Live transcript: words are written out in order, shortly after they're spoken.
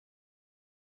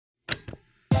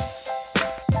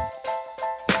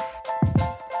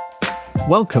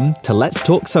welcome to Let's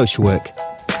Talk Social Work,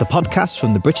 the podcast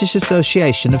from the British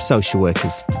Association of Social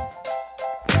Workers.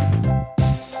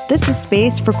 This is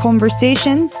space for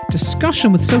conversation,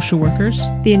 discussion with social workers,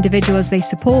 the individuals they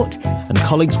support, and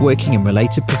colleagues working in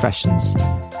related professions.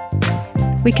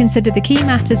 We consider the key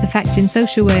matters affecting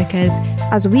social workers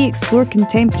as we explore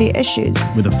contemporary issues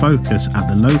with a focus at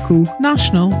the local,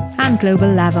 national, and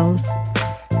global levels.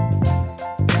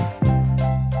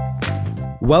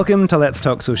 Welcome to Let's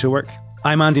Talk Social Work.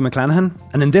 I'm Andy McClanahan,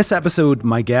 and in this episode,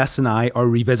 my guests and I are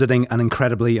revisiting an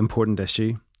incredibly important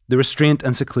issue: the restraint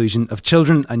and seclusion of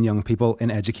children and young people in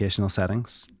educational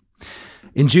settings.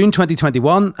 In June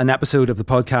 2021, an episode of the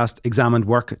podcast examined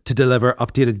work to deliver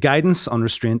updated guidance on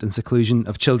restraint and seclusion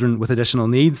of children with additional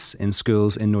needs in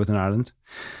schools in Northern Ireland.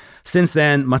 Since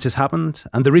then, much has happened,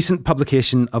 and the recent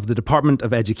publication of the Department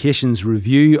of Education's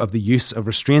review of the use of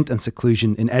restraint and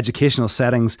seclusion in educational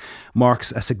settings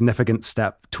marks a significant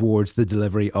step towards the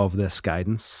delivery of this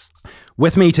guidance.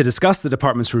 With me to discuss the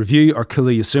department's review are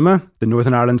Kula Yasuma, the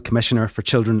Northern Ireland Commissioner for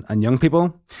Children and Young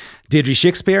People, Deirdre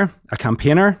Shakespeare, a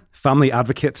campaigner, family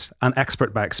advocate and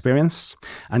expert by experience,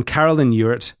 and Carolyn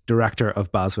Ewart, Director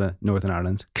of BASWA Northern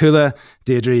Ireland. Kula,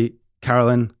 Deirdre,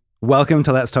 Carolyn, welcome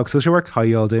to Let's Talk Social Work. How are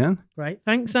you all doing? Right,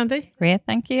 thanks Andy. Great,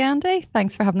 thank you Andy.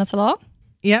 Thanks for having us along.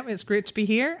 Yeah, it's great to be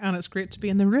here and it's great to be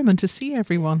in the room and to see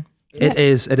everyone. It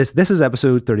is. This is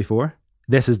episode 34.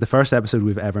 This is the first episode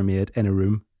we've ever made in a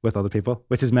room with other people,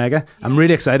 which is mega. Yeah. I'm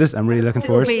really excited. I'm really looking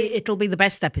forward. It'll be the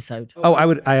best episode.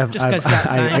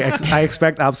 I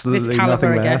expect absolutely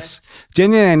nothing less.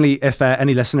 Genuinely, if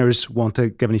any listeners want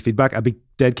to give any feedback, I'd be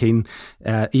dead keen.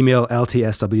 Email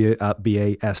ltsw@basw.co.uk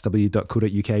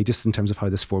just in terms of how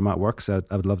this format works. I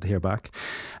would love to hear back.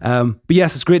 But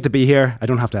yes, it's great to be here. I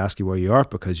don't have to ask you where you are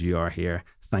because you are here.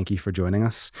 Thank you for joining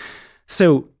us.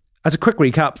 So, as a quick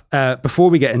recap,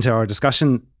 before we get into our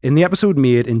discussion, in the episode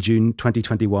made in June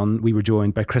 2021, we were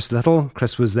joined by Chris Little.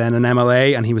 Chris was then an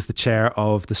MLA and he was the chair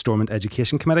of the Stormont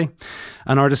Education Committee.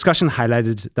 And our discussion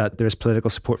highlighted that there is political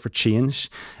support for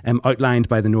change, outlined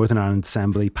by the Northern Ireland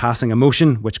Assembly passing a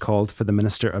motion which called for the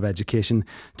Minister of Education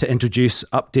to introduce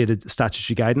updated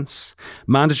statutory guidance,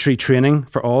 mandatory training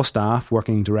for all staff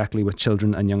working directly with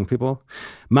children and young people,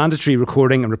 mandatory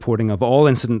recording and reporting of all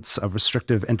incidents of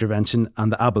restrictive intervention,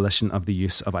 and the abolition of the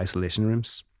use of isolation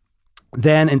rooms.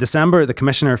 Then in December, the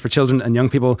Commissioner for Children and Young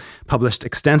People published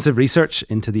extensive research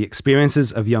into the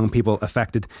experiences of young people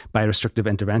affected by restrictive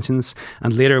interventions,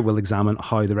 and later we'll examine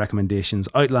how the recommendations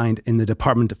outlined in the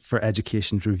Department for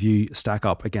Education's review stack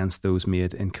up against those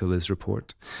made in Kula's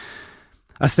report.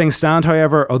 As things stand,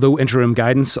 however, although interim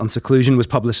guidance on seclusion was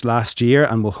published last year,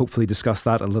 and we'll hopefully discuss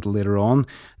that a little later on,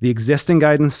 the existing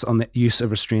guidance on the use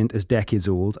of restraint is decades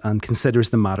old and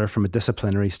considers the matter from a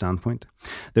disciplinary standpoint.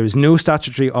 There is no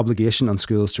statutory obligation on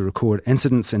schools to record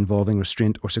incidents involving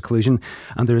restraint or seclusion,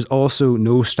 and there is also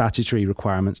no statutory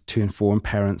requirement to inform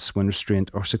parents when restraint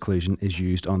or seclusion is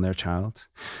used on their child.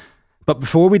 But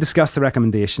before we discuss the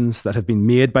recommendations that have been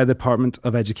made by the Department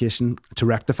of Education to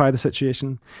rectify the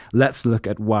situation, let's look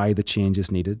at why the change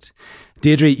is needed.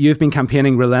 Deirdre, you've been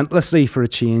campaigning relentlessly for a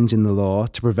change in the law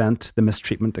to prevent the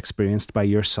mistreatment experienced by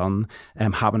your son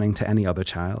happening to any other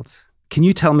child. Can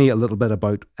you tell me a little bit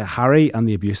about Harry and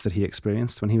the abuse that he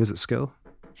experienced when he was at school?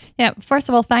 Yeah, first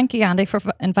of all, thank you, Andy, for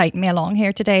inviting me along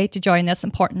here today to join this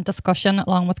important discussion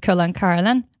along with Kula and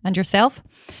Carolyn and yourself.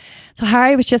 So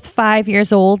Harry was just 5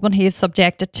 years old when he was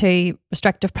subjected to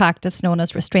restrictive practice known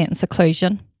as restraint and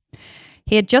seclusion.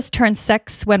 He had just turned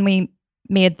 6 when we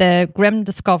made the grim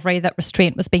discovery that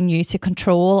restraint was being used to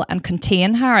control and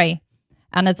contain Harry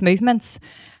and his movements.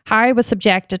 Harry was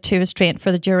subjected to restraint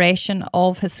for the duration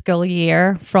of his school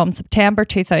year from September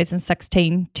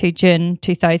 2016 to June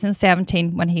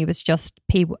 2017 when he was just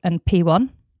in P1.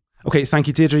 Okay, thank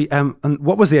you, Deirdre. And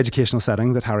what was the educational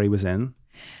setting that Harry was in?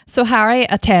 So Harry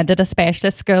attended a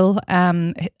specialist school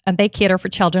and they cater for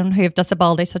children who have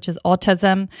disabilities such as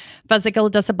autism, physical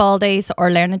disabilities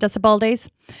or learning disabilities.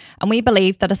 And we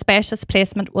believed that a specialist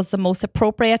placement was the most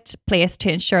appropriate place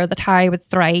to ensure that Harry would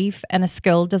thrive in a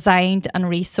school designed and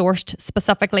resourced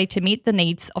specifically to meet the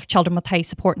needs of children with high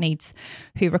support needs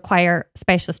who require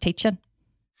specialist teaching.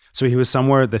 So he was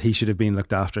somewhere that he should have been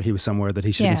looked after. He was somewhere that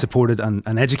he should have been supported and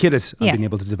educated and been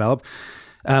able to develop.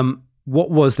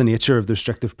 What was the nature of the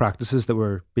restrictive practices that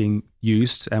were being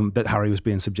used, that Harry was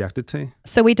being subjected to?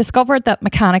 So we discovered that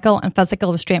mechanical and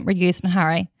physical restraint were used on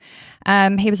Harry.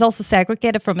 He was also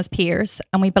segregated from his peers,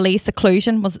 and we believe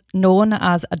seclusion was known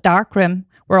as a dark room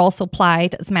were also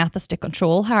applied as methods to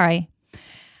control Harry.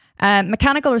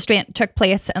 Mechanical restraint took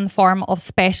place in the form of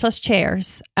specialist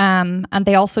chairs, and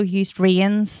they also used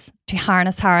reins to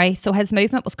harness Harry, so his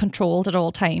movement was controlled at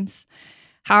all times.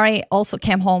 Harry also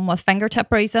came home with fingertip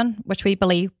bruising, which we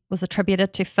believe was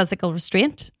attributed to physical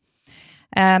restraint.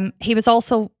 He was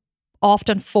also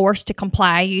often forced to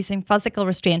comply using physical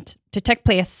restraint to take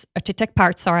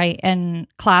part in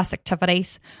class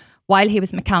activities while he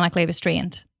was mechanically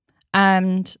restrained.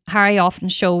 And Harry often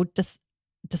showed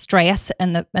distress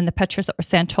in the pictures that were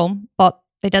sent home, but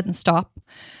they didn't stop.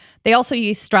 They also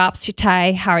used straps to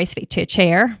tie Harry's feet to a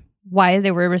chair while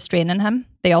they were restraining him.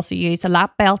 They also used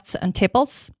lap belts and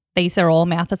tables. These are all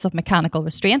methods of mechanical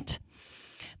restraint.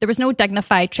 There was no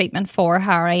dignified treatment for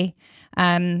Harry,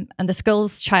 and the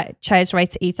school's child's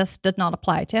rights ethos did not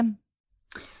apply to him.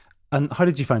 And how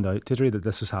did you find out, Deirdre, that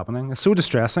this was happening? It's so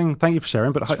distressing. Thank you for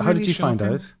sharing, but how did you find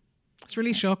out? It's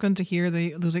really shocking to hear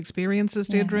those experiences,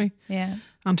 Deirdre. Yeah.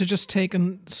 And to just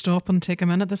stop and take a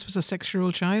minute. This was a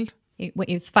 6-year-old child. He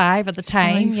was 5 at the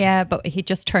time, 5. yeah, but he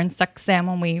just turned 6 then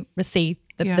when we received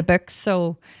the books.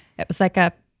 So it was like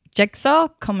a jigsaw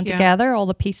coming together. All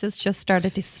the pieces just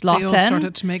started to slot in. They all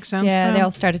started to make sense. Yeah, then. they all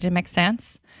started to make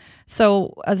sense.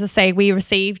 So, as I say, we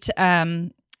received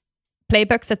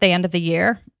playbooks at the end of the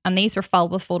year, and these were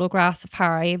filled with photographs of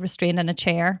Harry restrained in a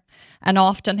chair, and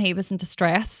often he was in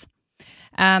distress.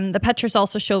 The pictures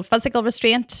also showed physical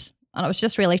restraint, and it was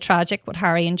just really tragic what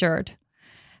Harry endured.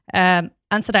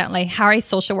 Incidentally, Harry's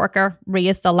social worker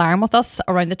raised the alarm with us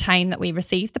around the time that we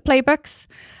received the playbooks.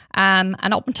 And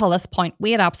up until this point,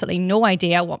 we had absolutely no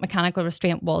idea what mechanical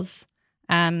restraint was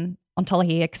until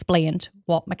he explained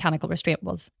what mechanical restraint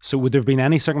was. So would there have been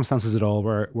any circumstances at all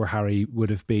where Harry would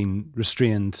have been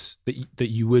restrained that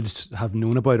you would have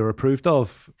known about or approved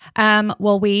of?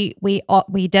 Well, we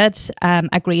did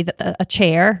agree that a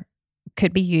chair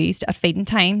could be used at feeding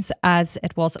times as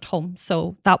it was at home.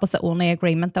 So that was the only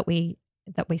agreement that we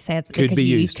said that could be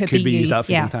used at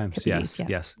feeding times.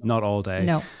 Yes, not all day.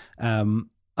 No.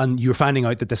 And you were finding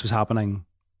out that this was happening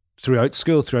throughout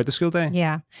the school day?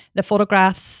 Yeah. The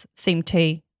photographs seemed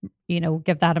to,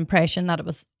 give that impression that it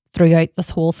was throughout this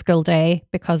whole school day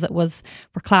because it was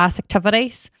for class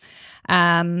activities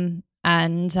and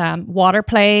water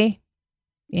play,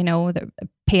 the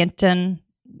painting,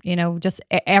 just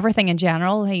everything in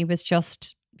general. He was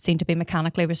just seemed to be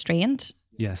mechanically restrained.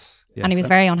 Yes. And he was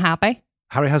very unhappy.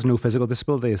 Harry has no physical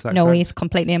disability, is that No, correct? he's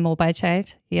completely a mobile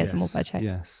child. He is a mobile child.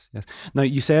 Yes. Now,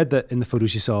 you said that in the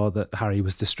photos you saw that Harry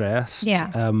was distressed.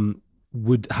 Yeah.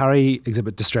 Would Harry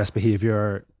exhibit distressed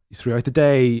behaviour throughout the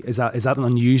day? Is that an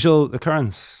unusual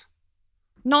occurrence?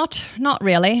 Not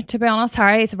really, to be honest.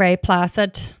 Harry is a very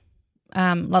placid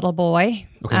little boy.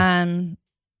 Okay.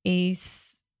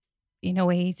 He's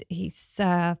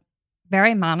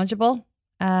very manageable,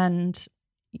 and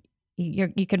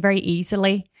you can very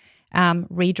easily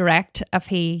redirect if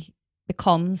he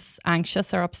becomes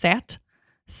anxious or upset.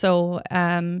 So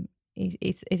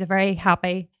he's a very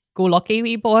happy-go-lucky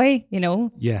wee boy,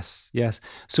 Yes.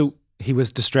 So he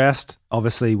was distressed,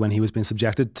 obviously, when he was being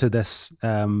subjected to this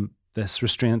this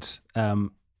restraint.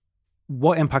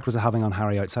 What impact was it having on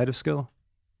Harry outside of school?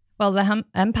 Well, the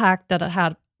impact that it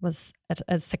had is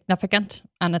significant,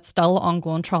 and it's still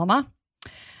ongoing trauma.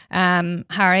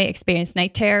 Harry experienced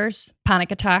night terrors,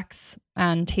 panic attacks,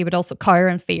 and he would also cower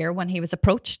in fear when he was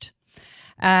approached.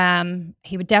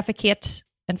 He would defecate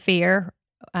in fear,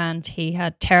 and he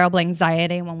had terrible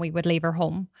anxiety when we would leave our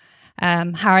home.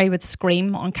 Harry would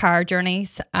scream on car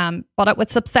journeys, but it would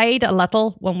subside a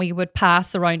little when we would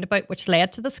pass the roundabout which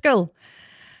led to the school.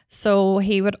 So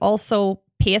he would also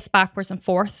pace backwards and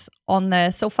forth on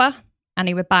the sofa, and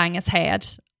he would bang his head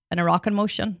in a rocking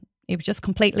motion. He was just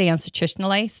completely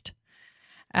institutionalized.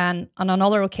 And on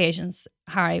other occasions,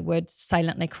 Harry would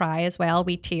silently cry as well.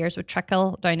 Wee tears would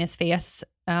trickle down his face.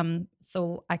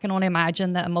 So I can only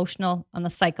imagine the emotional and the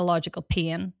psychological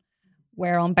pain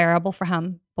were unbearable for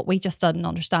him, but we just didn't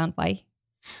understand why.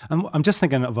 And I'm just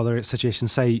thinking of other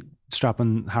situations, say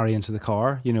strapping Harry into the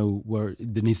car, where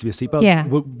there needs to be a seatbelt. Yeah.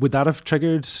 Would that have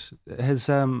triggered his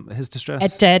distress?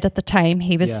 It did at the time.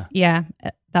 He was,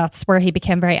 that's where he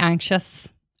became very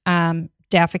anxious,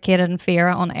 defecated in fear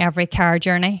on every car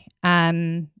journey.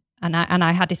 And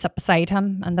I had to sit beside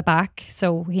him in the back.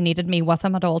 So he needed me with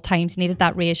him at all times. He needed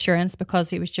that reassurance because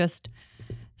he was just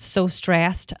so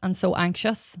stressed and so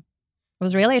anxious. It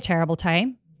was really a terrible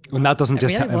time. And that doesn't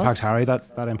just really impact Harry, that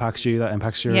impacts you, that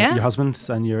impacts your husband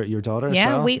and your daughter as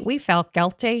well? Yeah, we felt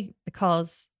guilty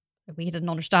because we didn't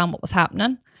understand what was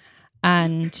happening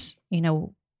and,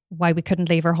 why we couldn't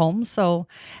leave our home. So,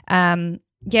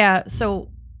 it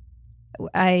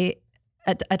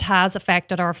has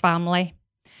affected our family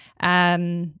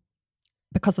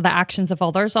because of the actions of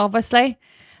others, obviously.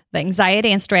 the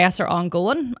anxiety and stress are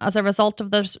ongoing as a result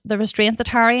of the restraint that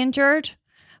Harry endured.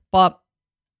 But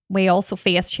we also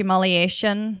faced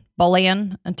humiliation,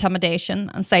 bullying,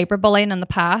 intimidation, and cyberbullying in the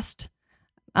past.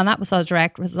 And that was a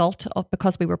direct result of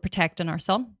because we were protecting our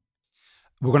son.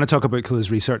 We're going to talk about Cula's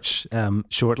research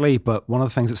shortly, but one of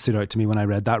the things that stood out to me when I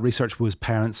read that research was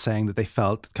parents saying that they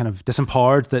felt kind of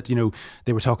disempowered, that, you know,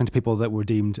 they were talking to people that were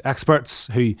deemed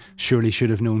experts who surely should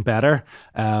have known better.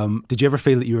 Did you ever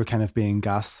feel that you were kind of being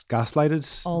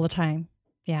gaslighted? All the time.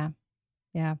 Yeah.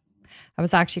 I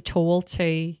was actually told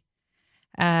to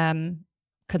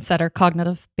consider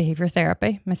cognitive behavior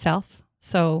therapy myself.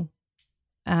 So,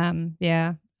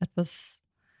 it was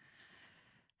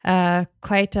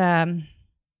quite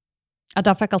a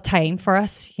difficult time for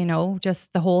us, you know,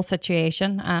 just the whole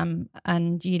situation.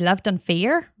 And you lived in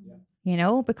fear, you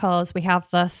know, because we have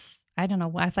this, I don't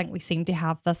know, I think we seem to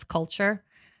have this culture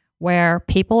where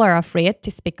people are afraid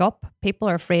to speak up, people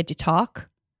are afraid to talk,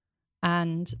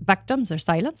 and victims are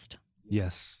silenced.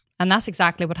 Yes. And that's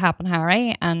exactly what happened,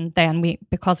 Harry. And then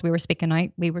because we were speaking out,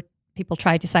 people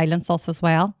tried to silence us as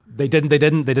well. They didn't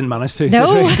manage to.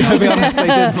 No. Did they? I'll be honest, they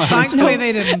didn't manage Thankfully, to.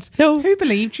 they didn't. No. Who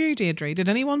believed you, Deirdre? Did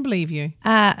anyone believe you?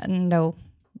 No.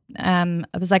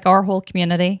 It was like our whole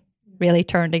community really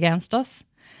turned against us.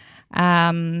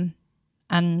 And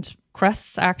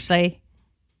Chris actually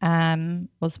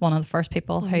was one of the first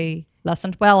people who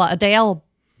listened. Well, Adele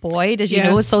Boyd, as you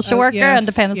know, a social worker,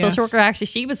 independent social worker. Actually,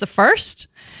 she was the first.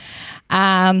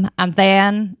 And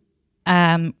then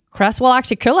Chris, well,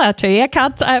 actually, Cula too. I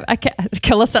can't.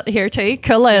 Cula sitting here too.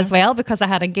 Cula as well, because I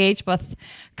had engaged with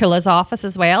Cula's office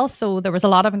as well. So there was a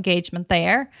lot of engagement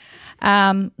there.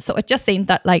 So it just seemed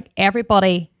that like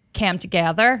everybody came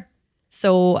together.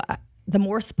 So the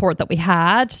more support that we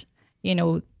had, you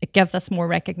know, it gives us more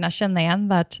recognition then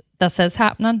that this is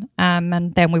happening.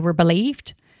 And then we were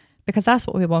believed, because that's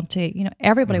what we want to. You know,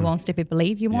 everybody wants to be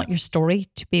believed. You want your story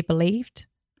to be believed.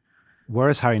 Where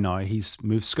is Harry now? He's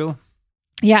moved school?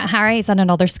 Yeah, Harry's in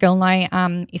another school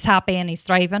now. He's happy and he's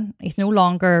thriving. He's no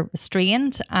longer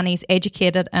restrained, and he's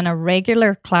educated in a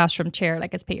regular classroom chair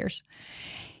like his peers.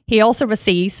 He also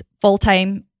receives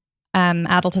full-time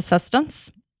adult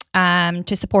assistance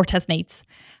to support his needs.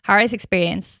 Harry's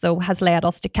experience, though, has led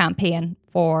us to campaign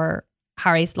for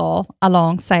Harry's Law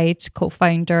alongside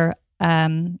co-founder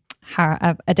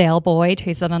Adele Boyd,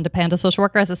 who's an independent social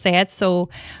worker, as I said. So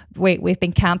we've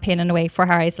been campaigning away for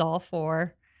Harry's Law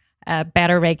for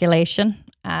better regulation,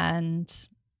 and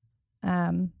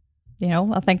you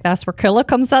know, I think that's where Cula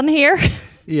comes in here.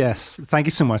 Yes, thank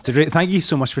you so much. Thank you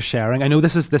so much for sharing. I know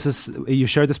this is you've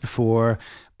shared this before,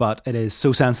 but it is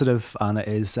so sensitive, and it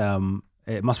is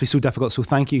it must be so difficult. So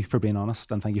thank you for being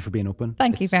honest, and thank you for being open.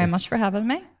 Thank you very much for having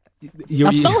me.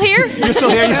 I'm still here. You're still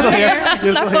here. You're still here.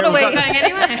 You're still Not here. going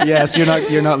anywhere. Yes,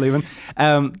 you're not leaving.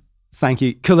 Thank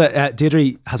you. Cula,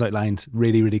 Deirdre has outlined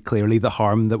really, really clearly the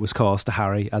harm that was caused to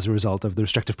Harry as a result of the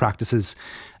restrictive practices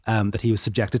that he was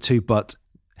subjected to, but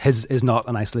his is not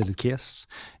an isolated case.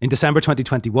 In December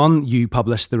 2021, you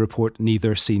published the report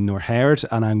Neither Seen Nor Heard,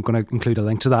 and I'm going to include a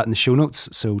link to that in the show notes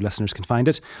so listeners can find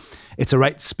it. It's a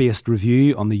rights-based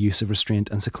review on the use of restraint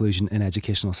and seclusion in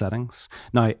educational settings.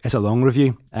 Now, it's a long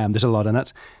review. There's a lot in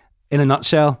it. In a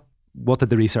nutshell, what did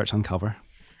the research uncover?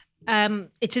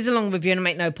 It is a long review, and I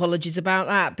make no apologies about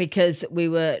that, because we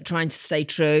were trying to stay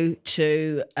true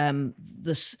to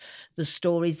the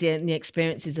stories and the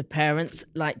experiences of parents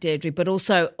like Deirdre, but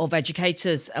also of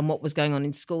educators and what was going on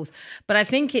in schools. But I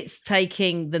think it's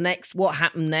taking what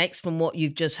happened next from what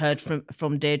you've just heard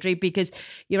from Deirdre, because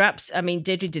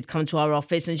Deirdre did come to our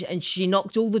office and she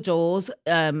knocked all the doors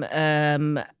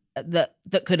that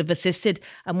could have assisted.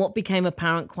 And what became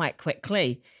apparent quite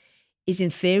quickly is,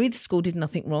 in theory, the school did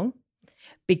nothing wrong,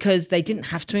 because they didn't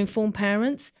have to inform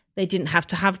parents. They didn't have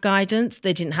to have guidance.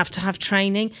 They didn't have to have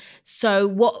training. So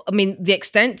the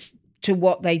extent to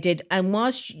what they did, and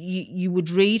whilst you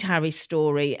would read Harry's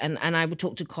story, and I would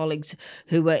talk to colleagues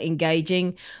who were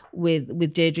engaging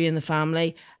with Deirdre and the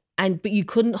family, but you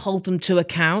couldn't hold them to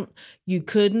account. You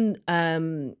couldn't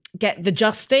get the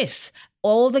justice,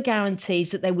 all the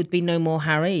guarantees that there would be no more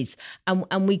Harrys.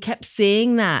 And we kept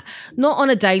seeing that, not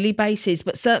on a daily basis,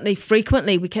 but certainly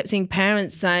frequently. We kept seeing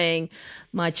parents saying,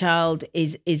 My child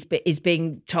is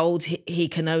being told he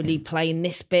can only play in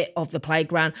this bit of the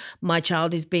playground. My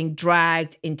child is being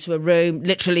dragged into a room,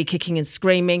 literally kicking and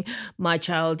screaming. My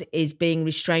child is being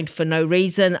restrained for no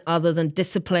reason other than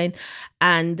discipline.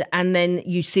 And then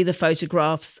you see the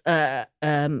photographs that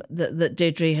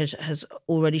Deirdre has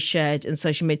already shared in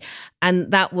social media,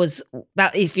 and that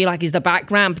if you like is the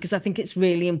background, because I think it's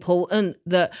really important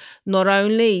that not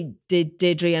only did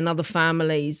Deirdre and other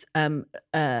families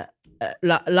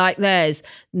like theirs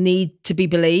need to be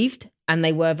believed, and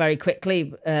they were very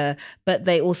quickly, but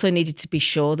they also needed to be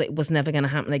sure that it was never going to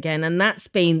happen again, and that's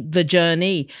been the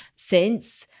journey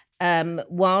since.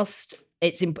 Whilst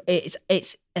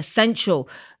it's essential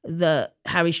that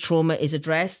Harry's trauma is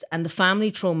addressed and the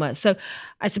family trauma. So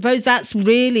I suppose that's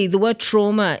really, the word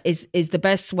trauma is the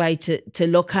best way to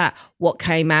look at what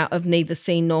came out of Neither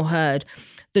Seen Nor Heard.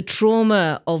 The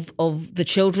trauma of the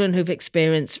children who've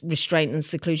experienced restraint and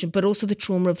seclusion, but also the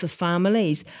trauma of the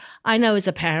families. I know as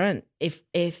a parent,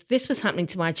 if this was happening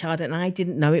to my child and I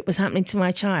didn't know it was happening to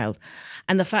my child,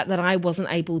 and the fact that I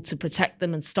wasn't able to protect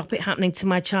them and stop it happening to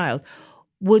my child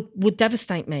would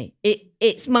devastate me.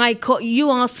 It's my you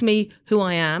ask me who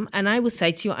I am, and I will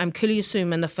say to you, I'm Kuli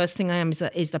Yusum, and the first thing I am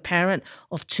is the parent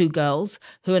of 2 girls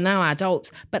who are now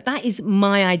adults. But that is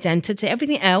my identity.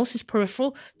 Everything else is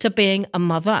peripheral to being a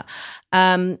mother.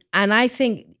 And I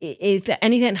think if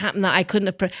anything happened that I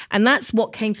couldn't have, and that's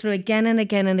what came through again and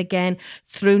again and again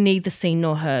through Neither Seen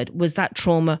Nor Heard, was that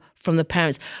trauma from the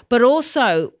parents. But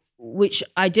also, which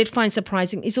I did find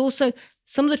surprising, is also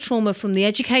some of the trauma from the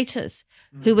educators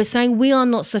who were saying we are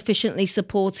not sufficiently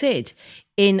supported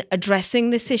in addressing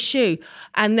this issue.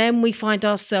 And then we find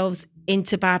ourselves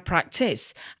into bad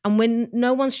practice. And when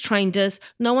no one's trained us,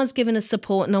 no one's given us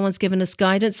support, no one's given us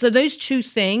guidance. So those two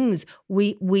things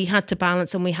we had to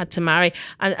balance and we had to marry.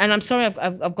 And I'm sorry,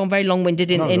 I've gone very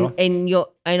long-winded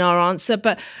in our answer,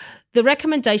 but the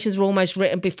recommendations were almost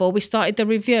written before we started the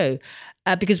review.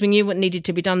 Because we knew what needed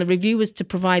to be done. The review was to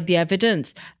provide the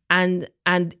evidence, and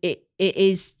it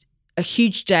is a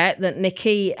huge debt that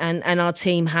Nikki and our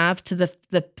team have to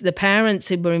the parents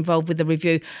who were involved with the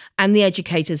review and the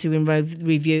educators who were involved with the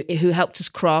review, who helped us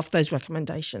craft those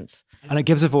recommendations. And it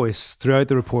gives a voice. Throughout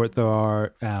the report, there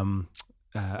are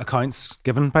accounts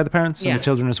given by the parents and the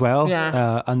children as well.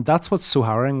 Yeah. And that's what's so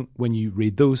harrowing when you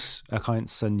read those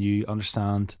accounts and you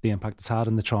understand the impact it's had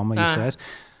and the trauma you said.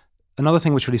 Another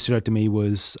thing which really stood out to me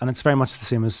was, and it's very much the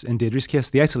same as in Deirdre's case,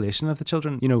 the isolation of the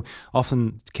children. You know,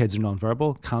 often kids are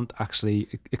nonverbal, can't actually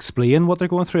explain what they're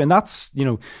going through. And that's, you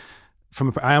know,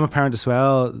 I am a parent as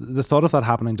well. The thought of that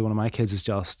happening to one of my kids is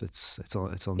just, it's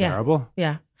unbearable.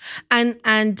 Yeah.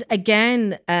 And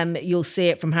again, you'll see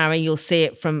it from Harry, you'll see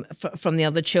it from the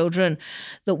other children,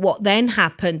 that what then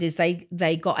happened is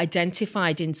they got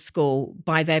identified in school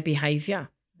by their behaviour.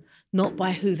 Not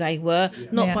by who they were,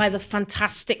 not by the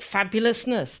fantastic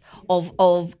fabulousness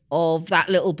of that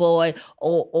little boy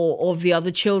or of the other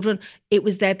children. It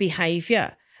was their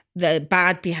behaviour, the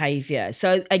bad behaviour.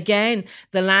 So again,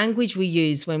 the language we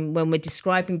use when we're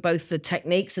describing both the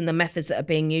techniques and the methods that are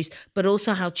being used, but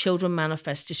also how children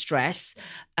manifest distress,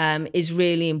 is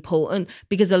really important,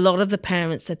 because a lot of the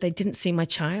parents said they didn't see my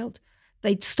child.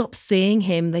 They stopped seeing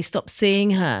him. They stopped seeing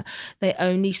her. They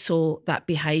only saw that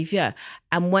behaviour,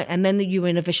 and then you were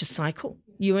in a vicious cycle.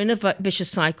 You were in a vicious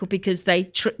cycle because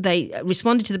they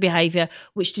responded to the behaviour,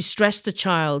 which distressed the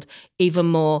child even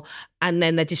more, and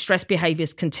then their distressed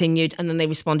behaviours continued, and then they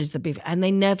responded to the behaviour, and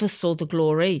they never saw the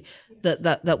glory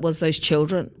that was those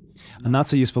children. And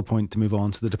that's a useful point to move on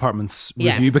to the department's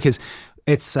review, because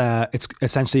it's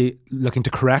essentially looking to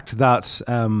correct that.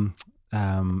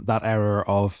 That error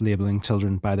of labelling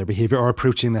children by their behaviour or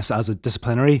approaching this as a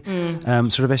disciplinary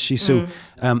sort of issue. So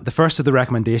the first of the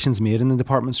recommendations made in the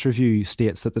department's review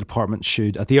states that the department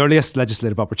should, at the earliest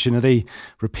legislative opportunity,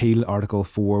 repeal Article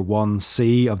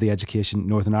 4.1c of the Education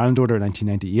Northern Ireland Order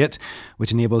 1998,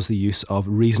 which enables the use of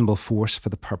reasonable force for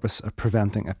the purpose of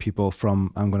preventing a pupil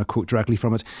from, I'm going to quote directly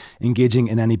from it, engaging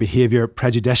in any behaviour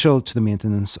prejudicial to the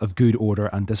maintenance of good order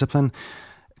and discipline.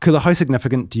 Kula, how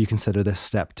significant do you consider this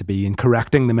step to be in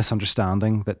correcting the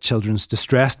misunderstanding that children's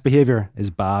distressed behaviour is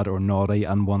bad or naughty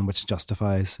and one which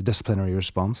justifies a disciplinary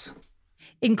response?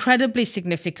 Incredibly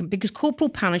significant, because corporal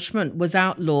punishment was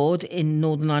outlawed in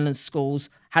Northern Ireland schools,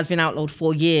 has been outlawed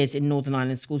for years in Northern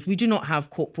Ireland schools. We do not have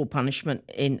corporal punishment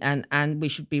and we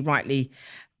should be rightly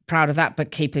proud of that, but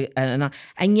keep it an eye.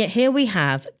 And yet here we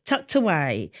have, tucked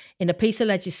away in a piece of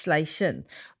legislation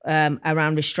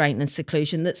around restraint and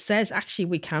seclusion, that says actually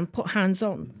we can put hands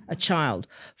on a child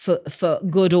for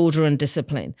good order and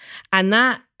discipline. And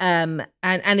that And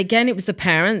again, it was the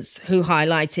parents who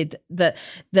highlighted that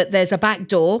there's a back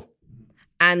door,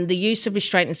 and the use of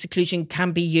restraint and seclusion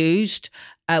can be used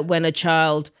when a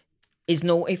child is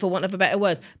naughty, for want of a better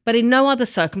word. But in no other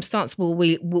circumstance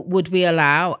would we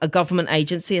allow a government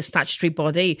agency, a statutory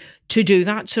body, to do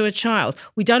that to a child.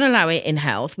 We don't allow it in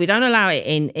health. We don't allow it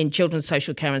in children's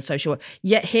social care and social work.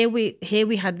 Yet here we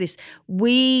had this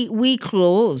we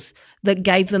clause that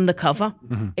gave them the cover.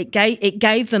 Mm-hmm. It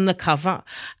gave them the cover,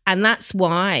 and that's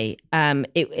why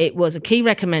it was a key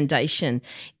recommendation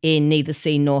in Neither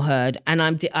Seen Nor Heard. And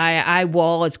I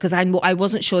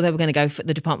wasn't sure they were going to go for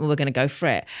the department were going to go for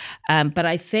it, but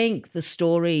I think the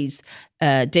stories.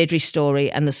 Deirdre's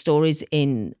story and the stories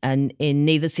in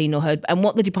Neither Seen Nor Heard, and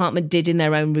what the department did in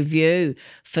their own review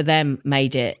for them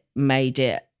made it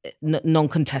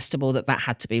non-contestable that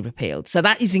had to be repealed. So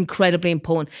that is incredibly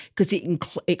important because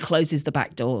it closes the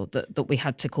back door that we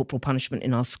had to corporal punishment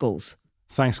in our schools.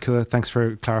 Thanks, Kula. Thanks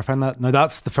for clarifying that. Now,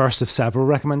 that's the first of several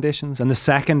recommendations. And the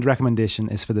second recommendation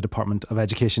is for the Department of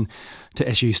Education to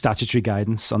issue statutory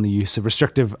guidance on the use of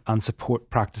restrictive and support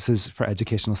practices for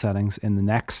educational settings in the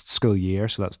next school year.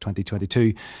 So that's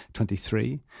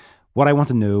 2022-23. What I want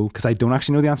to know, because I don't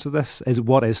actually know the answer to this, is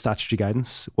what is statutory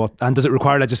guidance? And does it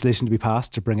require legislation to be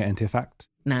passed to bring it into effect?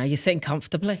 Now you're sitting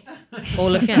comfortably,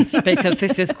 all of you, because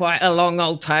this is quite a long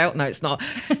old tale. No, it's not.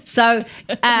 So,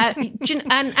 and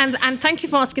thank you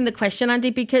for asking the question, Andy,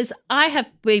 because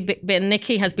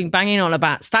Nikki has been banging on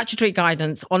about statutory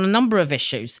guidance on a number of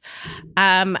issues.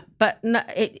 But no,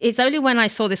 it's only when I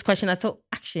saw this question, I thought,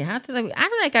 actually, how do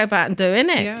they go about and doing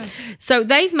it? Yeah. So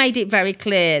they've made it very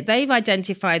clear. They've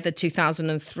identified the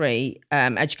 2003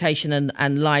 Education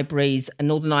and Libraries and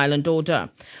Northern Ireland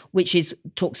Order, which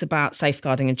talks about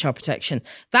safeguarding and child protection.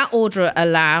 That order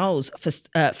allows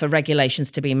for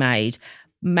regulations to be made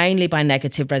mainly by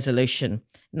negative resolution.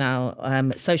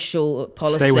 Now, social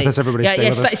policy. Stay with us, everybody.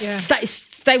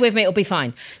 Stay with me. It'll be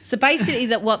fine. So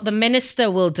basically, what the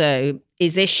minister will do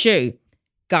is issue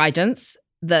guidance.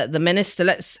 The minister,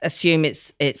 let's assume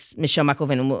it's Michelle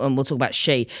McIlveen, and we'll talk about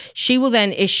she. She will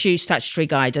then issue statutory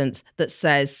guidance that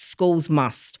says schools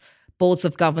must, boards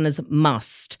of governors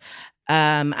must.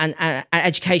 And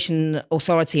education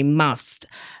authority must.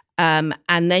 And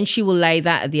then she will lay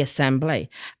that at the Assembly.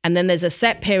 And then there's a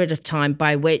set period of time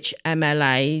by which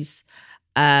MLAs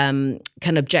can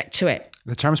object to it.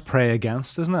 The term's pray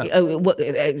against, isn't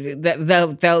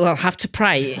it? They'll have to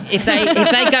pray. If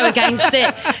they go against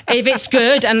it, if it's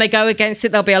good and they go against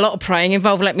it, there'll be a lot of praying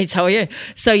involved, let me tell you.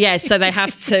 So so they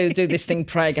have to do this thing,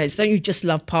 pray against. Don't you just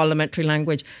love parliamentary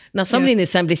language? Now, somebody in the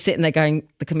Assembly sitting there going,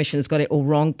 the Commissioner's got it all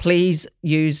wrong. Please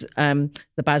use the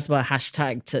BASBA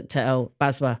hashtag to tell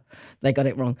BASBA they got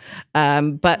it wrong.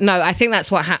 But no, I think that's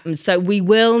what happens. So we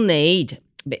will need...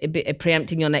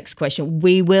 preempting your next question,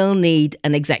 we will need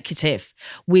an executive,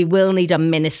 we will need a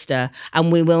minister,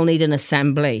 and we will need an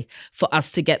assembly for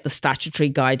us to get the statutory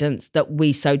guidance that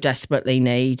we so desperately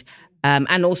need,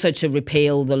 and also to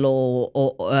repeal the law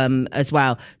as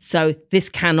well. So this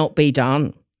cannot be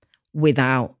done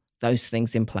without those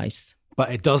things in place.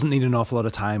 But it doesn't need an awful lot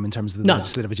of time in terms of the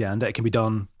legislative agenda. It can be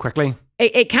done quickly.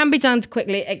 It can be done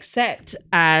quickly, except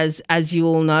as you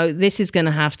all know, this is going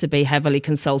to have to be heavily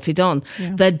consulted on.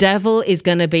 Yeah. The devil is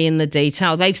going to be in the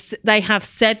detail. They have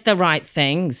said the right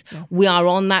things. Yeah. We are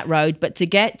on that road, but to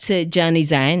get to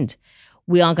journey's end,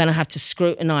 we are going to have to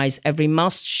scrutinise every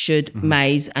must, should,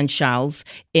 mays and shalls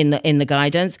in the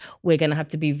guidance. We're going to have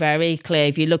to be very clear.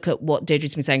 If you look at what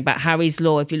Deirdre's been saying about Harry's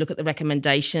Law, if you look at the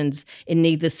recommendations in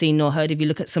Neither Seen Nor Heard, if you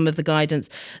look at some of the guidance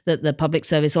that the Public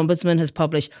Service Ombudsman has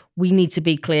published, we need to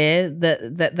be clear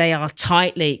that they are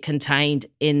tightly contained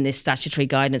in this statutory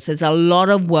guidance. There's a lot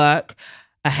of work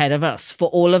ahead of us for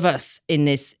all of us in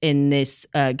this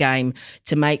game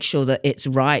to make sure that it's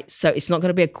right. So it's not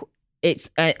going to be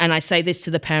and I say this to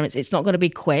the parents, it's not going to be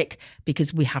quick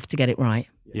because we have to get it right.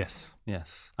 Yes.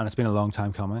 And it's been a long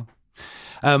time coming.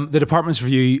 The Department's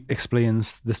review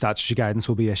explains the statutory guidance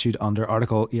will be issued under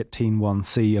Article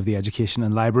 18.1c of the Education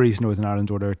and Libraries Northern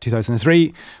Ireland Order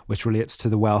 2003, which relates to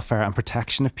the welfare and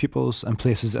protection of pupils and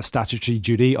places a statutory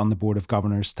duty on the Board of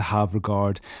Governors to have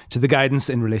regard to the guidance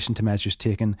in relation to measures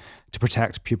taken to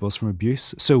protect pupils from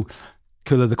abuse. So,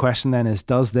 Kula, the question then is,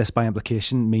 does this by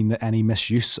implication mean that any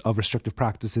misuse of restrictive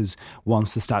practices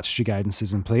once the statutory guidance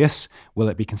is in place, will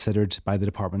it be considered by the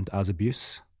department as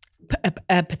abuse?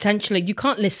 Potentially. You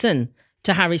can't listen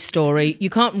to Harry's story.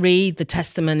 You can't read the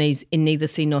testimonies in Neither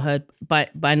Seen Nor Heard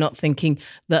by not thinking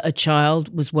that a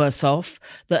child was worse off,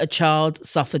 that a child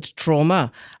suffered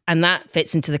trauma, and that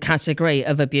fits into the category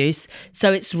of abuse.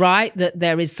 So it's right that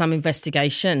there is some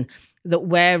investigation that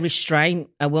where restraint,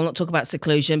 I will not talk about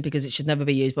seclusion because it should never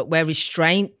be used, but where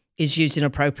restraint is used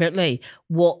inappropriately,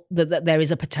 that there is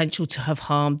a potential to have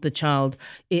harmed the child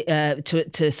to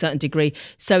a certain degree.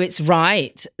 So it's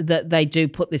right that they do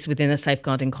put this within a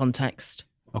safeguarding context.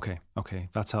 Okay,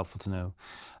 that's helpful to know.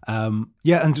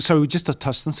 And so just to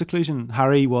touch on seclusion,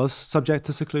 Harry was subject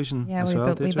to seclusion as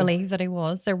well. We believe that he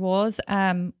was. There was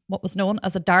what was known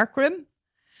as a dark room,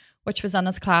 which was in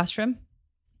his classroom.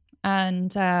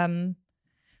 And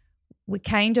we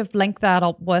kind of link that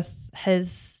up with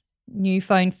his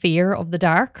newfound fear of the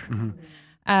dark.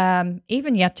 Mm-hmm.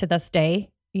 Even yet to this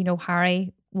day,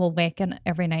 Harry will waken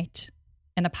every night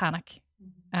in a panic,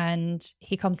 and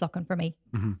he comes looking for me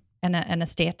in a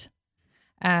state.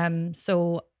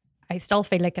 So I still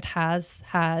feel like it has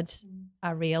had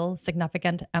a real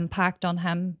significant impact on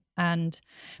him, and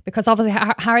because obviously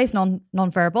Harry's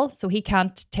non-verbal, so he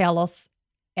can't tell us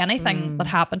anything that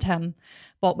happened to him,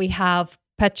 but we have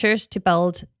pictures to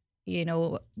build,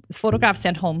 photographs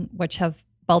sent home which have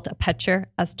built a picture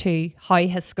as to how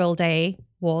his school day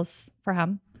was for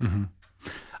him. Mm-hmm.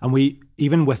 And we,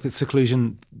 even with the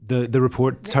seclusion, the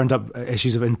report turned up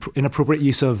issues of inappropriate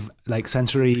use of like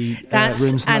sensory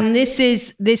rooms. And this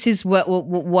is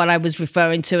what I was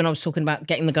referring to, and I was talking about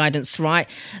getting the guidance right.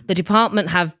 The department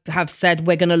have said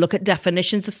we're going to look at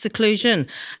definitions of seclusion,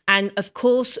 and of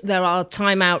course there are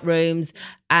timeout rooms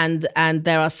and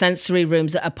there are sensory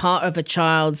rooms that are part of a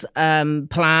child's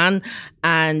plan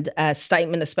and a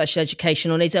statement of special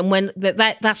educational needs. And when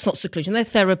that's not seclusion, they're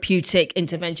therapeutic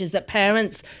interventions that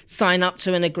parents sign up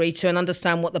to and agree to and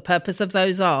understand what the purpose of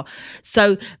those are.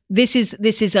 So this is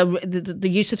the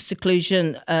use of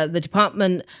seclusion. The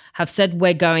department have said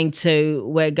we're going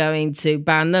to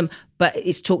ban them. But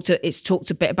it's talked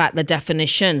a bit about the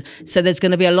definition. So there's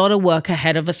going to be a lot of work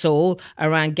ahead of us all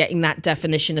around getting that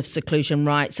definition of seclusion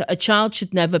right. So a child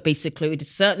should never be secluded,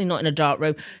 certainly not in a dark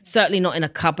room, certainly not in a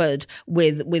cupboard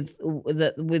with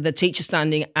a teacher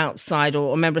standing outside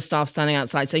or a member of staff standing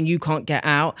outside saying you can't get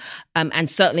out, and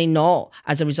certainly not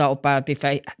as a result of bad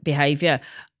behaviour.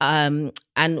 And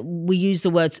we use the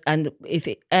words, and if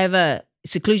it ever...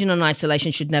 seclusion and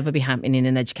isolation should never be happening in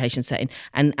an education setting,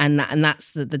 and that's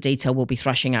the detail we'll be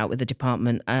thrashing out with the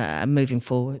department moving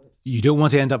forward. You don't want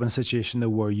to end up in a situation though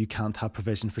where you can't have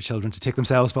provision for children to take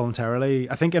themselves voluntarily.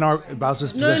 I think in our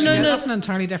Basma's position, no, that's an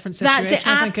entirely different situation. That's it,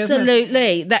 I think,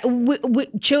 absolutely. That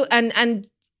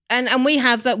and we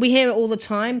have that. We hear it all the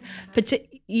time.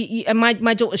 And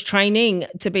my daughter's training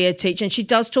to be a teacher, and she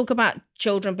does talk about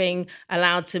children being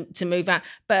allowed to move out,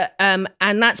 but and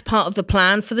that's part of the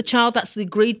plan for the child. That's the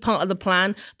agreed part of the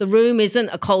plan. The room isn't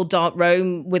a cold dark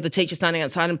room with the teacher standing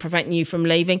outside and preventing you from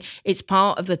leaving. It's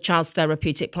part of the child's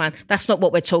therapeutic plan. That's not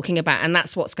what we're talking about, and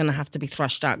that's what's going to have to be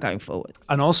thrashed out going forward.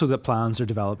 And also that plans are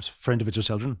developed for individual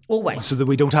children, always, so that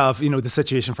we don't have, the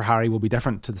situation for Harry will be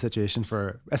different to the situation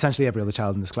for essentially every other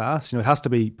child in this class. It has to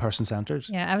be person centred.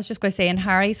 Yeah, I was just going to say in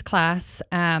Harry's class,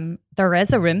 there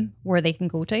is a room where they can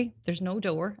go to. There's no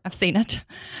door. I've seen it.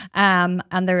 And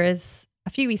there is a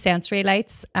few wee sensory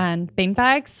lights and bean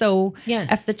bags. So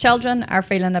if the children are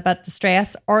feeling a bit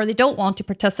distressed or they don't want to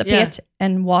participate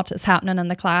in what is happening in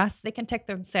the class, they can take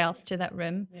themselves to that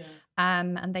room.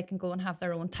 And they can go and have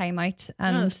their own time out.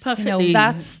 And that's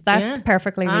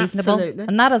perfectly reasonable. Absolutely.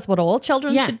 And that is what all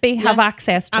children should have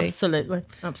access to. Absolutely.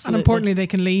 And importantly, they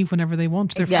can leave whenever they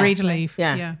want. They're free to leave.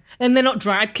 Yeah. And they're not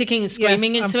dragged kicking and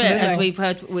screaming into it, as we've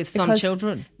heard with some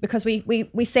children. Because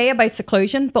we say about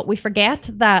seclusion, but we forget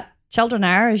that children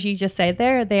are, as you just said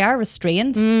there, they are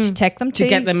restrained to take them to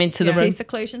get them into the room.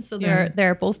 Seclusion. So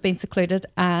they're both being secluded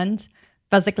and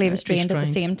physically restrained at the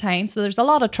same time. So there's a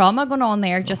lot of trauma going on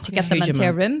there just to get them into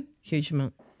a room. Huge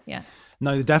amount. Yeah.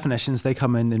 Now the definitions, they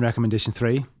come in recommendation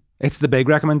 3. It's the big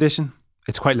recommendation.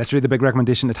 It's quite literally the big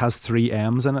recommendation. It has 3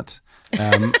 M's in it.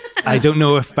 I don't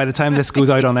know if by the time this goes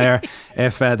out on air,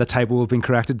 if the typo will have been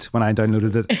corrected. When I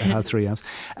downloaded it, it had 3 M's.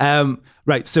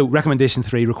 Right, so recommendation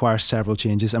 3 requires several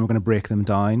changes, and we're going to break them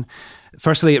down.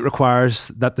 Firstly, it requires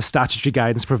that the statutory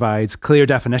guidance provides clear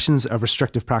definitions of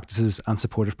restrictive practices and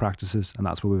supportive practices, and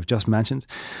that's what we've just mentioned.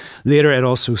 Later, it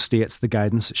also states the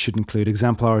guidance should include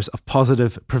exemplars of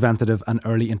positive, preventative and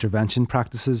early intervention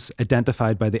practices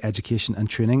identified by the Education and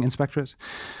Training Inspectorate.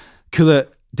 Kula,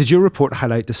 did your report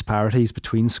highlight disparities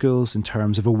between schools in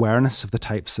terms of awareness of the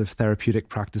types of therapeutic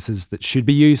practices that should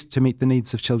be used to meet the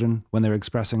needs of children when they're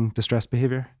expressing distressed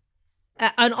behaviour?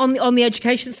 And on the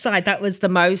education side, that was the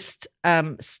most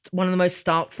one of the most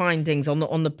stark findings on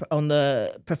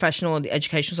the professional and the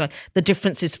educational side. The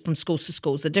differences from schools to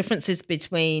schools, the differences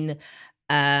between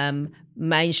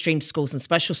mainstream schools and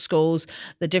special schools,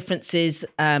 the differences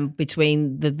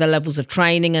between the levels of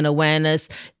training and awareness,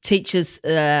 teachers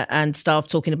and staff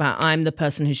talking about I'm the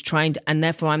person who's trained and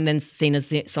therefore I'm then seen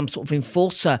as some sort of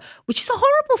enforcer, which is a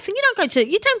horrible thing.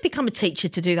 You don't become a teacher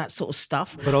to do that sort of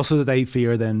stuff. But also that they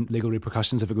fear then legal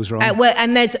repercussions if it goes wrong. Well,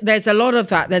 and there's a lot of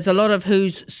that. There's a lot of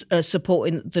who's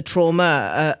supporting the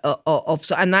trauma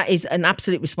and that is an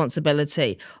absolute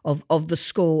responsibility of the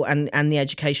school and the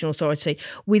education authority.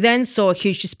 We then saw a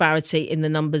huge disparity in the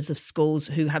numbers of schools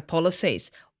who had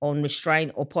policies on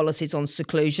restraint or policies on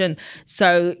seclusion.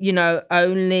 So,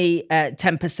 only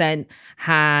 10%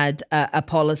 had a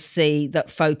policy that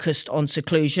focused on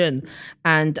seclusion,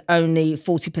 and only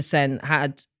 40%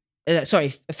 had,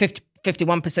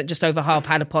 51%, just over half,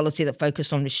 had a policy that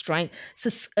focused on restraint. So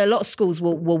a lot of schools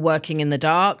were working in the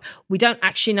dark. We don't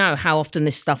actually know how often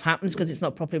this stuff happens because it's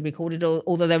not properly recorded,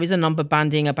 although there is a number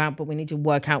bandying about, but we need to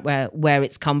work out where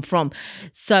it's come from.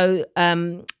 So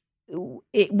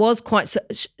it was quite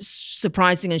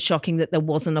surprising and shocking that there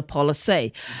wasn't a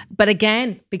policy. But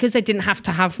again, because they didn't have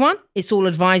to have one, it's all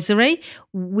advisory.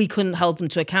 We couldn't hold them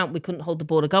to account. We couldn't hold the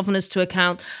Board of Governors to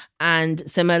account. And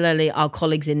similarly, our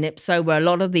colleagues in NIPSO, where a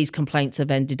lot of these complaints have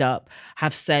ended up,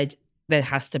 have said there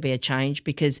has to be a change,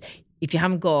 because if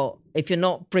you're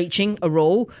not breaching a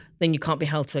rule, then you can't be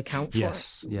held to account for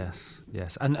it.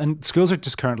 Yes. And schools are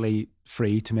just currently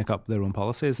free to make up their own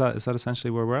policy. Is that essentially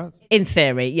where we're at? In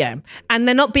theory, yeah. And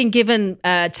they're not being given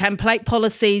template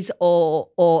policies, or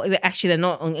actually they're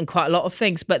not in quite a lot of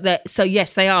things. But so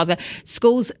yes, they are. The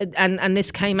schools, and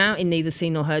this came out in Neither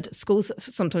Seen Nor Heard. Schools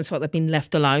sometimes felt they've been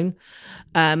left alone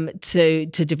to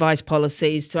devise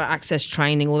policies, to access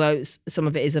training, although some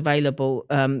of it is available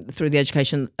through the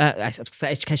Education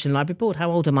Library Board. How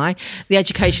old am I? The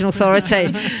Education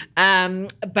Authority.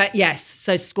 But yes,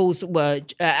 so schools were,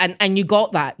 and you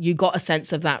got that. You got a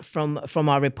sense of that from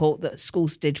our report, that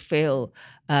schools did feel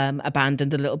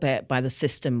abandoned a little bit by the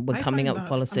system when coming up with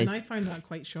policies. I find that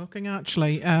quite shocking,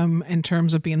 actually, in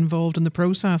terms of being involved in the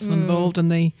process and involved in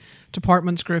the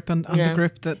departments group and the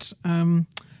group that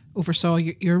oversaw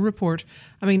your report.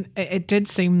 I mean, it did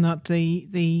seem that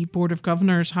the Board of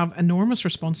Governors have enormous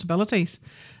responsibilities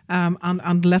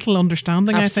and little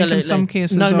understanding, Absolutely. I think, in some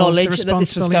cases, no of knowledge the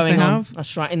responsibilities that this was going they on. have.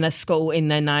 That's right, in their school, in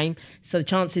their name. So the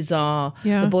chances are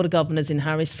the Board of Governors in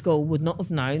Harris School would not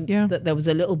have known that there was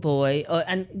a little boy,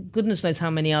 and goodness knows how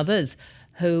many others,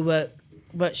 who were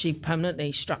virtually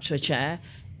permanently strapped to a chair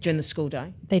during the school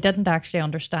day. They didn't actually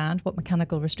understand what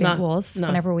mechanical restraint was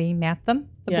whenever we met them,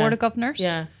 the Board of Governors.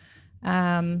 Yeah.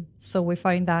 So we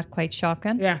found that quite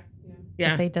shocking. Yeah.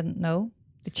 That they didn't know.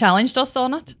 They challenged us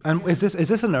on it. And is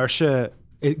this inertia?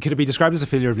 Could it be described as a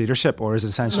failure of leadership, or is it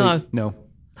essentially no?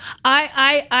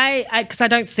 I because I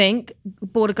don't think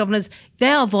Board of Governors,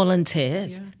 they are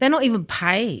volunteers. They're not even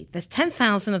paid. There's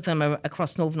 10,000 of them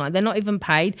across Northern Ireland. They're not even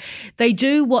paid. They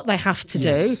do what they have to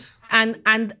do, and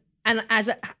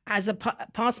as a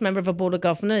past member of a Board of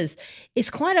Governors,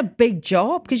 it's quite a big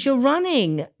job because you're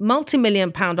running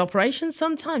multi-million-pound operations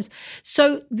sometimes.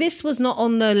 So this was not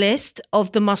on the list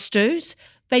of the must-dos.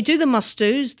 They do the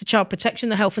must-dos, the child protection,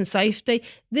 the health and safety.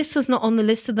 This was not on the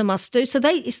list of the must-dos. So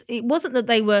it wasn't that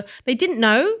they didn't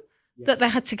know that they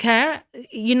had to care,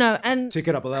 and take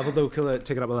it up a level though,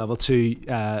 take it up a level to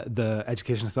the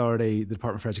Education Authority, the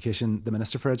Department for Education, the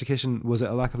Minister for Education. Was it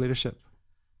a lack of leadership?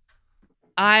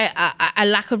 A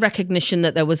lack of recognition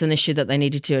that there was an issue that they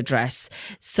needed to address.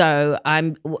 So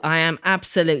I am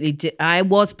absolutely. I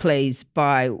was pleased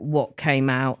by what came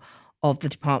out of the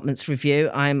department's review.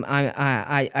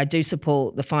 I do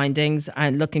support the findings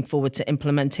and looking forward to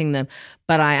implementing them.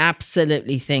 But I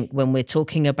absolutely think when we're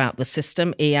talking about the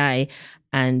system, EA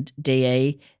and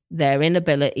DE, their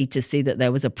inability to see that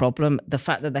there was a problem, the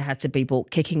fact that they had to be brought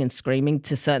kicking and screaming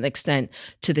to a certain extent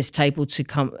to this table to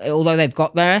come, although they've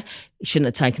got there, it shouldn't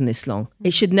have taken this long.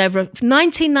 It should never have.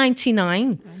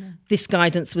 1999, this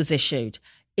guidance was issued.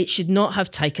 It should not have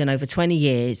taken over 20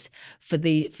 years for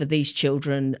these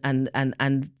children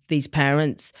and these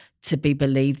parents to be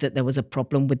believed that there was a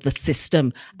problem with the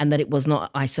system and that it was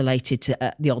not isolated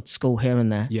to the odd school here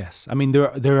and there. Yes. I mean,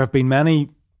 there have been many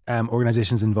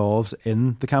organisations involved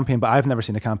in the campaign, but I've never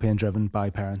seen a campaign driven by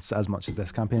parents as much as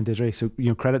this campaign, Deirdre. So,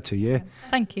 credit to you.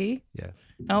 Thank you. Yeah.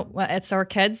 Oh, well, it's our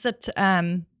kids that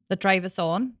drive us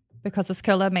on, because as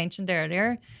Culla mentioned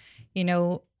earlier,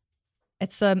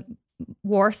 it's the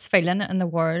worst feeling in the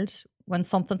world when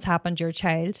something's happened to your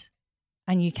child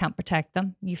and you can't protect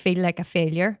them. You feel like a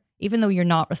failure, even though you're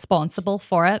not responsible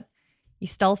for it. You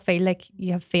still feel like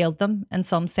you have failed them in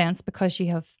some sense because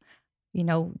you have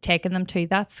taken them to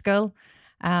that school,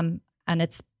 and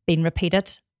it's been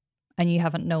repeated and you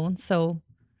haven't known. So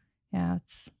yeah,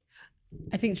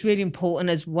 I think it's really important.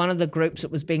 As one of the groups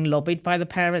that was being lobbied by the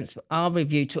parents, our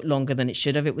review took longer than it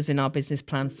should have. It was in our business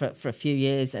plan for a few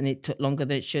years, and it took longer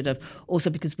than it should have. Also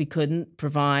because we couldn't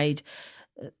provide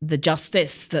the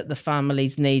justice that the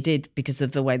families needed because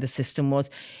of the way the system was.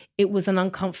 It was an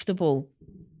uncomfortable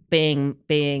being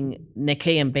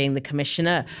Nikki and being the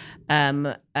commissioner,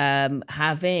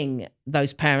 having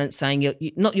those parents saying,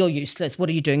 you're useless. What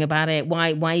are you doing about it?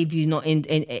 Why have you not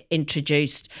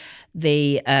introduced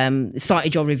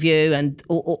started your review and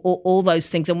all those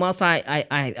things? And whilst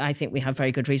I think we have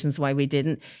very good reasons why we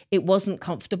didn't, it wasn't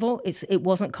comfortable. It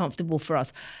wasn't comfortable for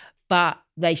us. But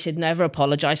they should never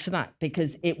apologise for that,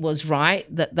 because it was right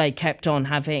that they kept on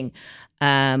having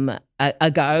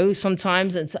a go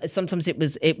sometimes, and sometimes it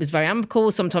was very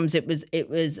amicable, sometimes it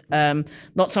was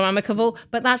not so amicable,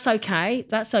 but that's okay.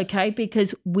 That's okay,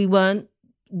 because we weren't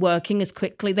working as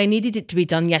quickly. They needed it to be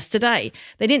done yesterday.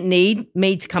 They didn't need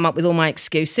me to come up with all my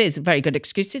excuses, very good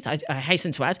excuses, I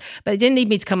hasten to add, but they didn't need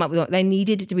me to come up with they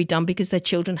needed it to be done because their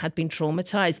children had been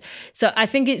traumatized. So I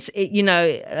think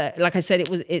like I said,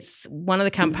 it's one of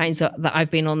the campaigns that I've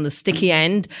been on the sticky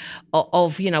end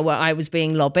of where I was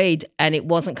being lobbied, and it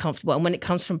wasn't comfortable. And when it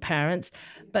comes from parents,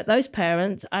 but those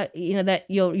parents, that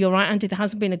you're right, Andy, there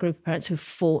hasn't been a group of parents who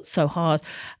fought so hard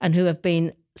and who have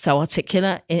been so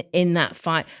articulate in that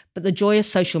fight. But the joy of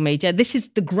social media, this is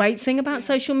the great thing about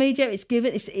social media.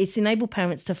 It's enabled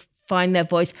parents to find their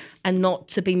voice and not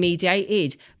to be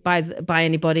mediated by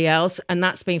anybody else, and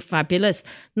that's been fabulous.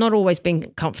 Not always been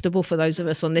comfortable for those of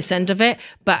us on this end of it,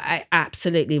 but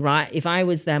absolutely right. If I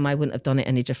was them, I wouldn't have done it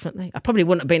any differently. I probably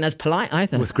wouldn't have been as polite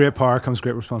either. With great power comes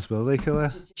great responsibility,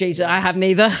 Killa. Jesus, I have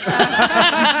neither.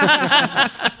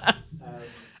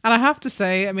 And I have to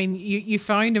say, I mean,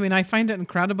 I find it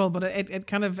incredible, but it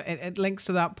kind of links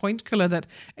to that point, Killa, that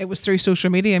it was through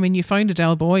social media. I mean, you found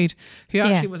Adele Boyd, who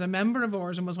actually was a member of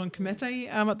ours and was on committee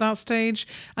at that stage,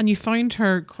 and you found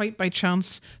her quite by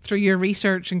chance through your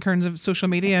research in terms of social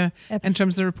media, in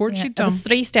terms of the report she'd done. It was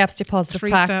 3 steps to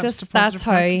positive practice. That's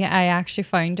how I actually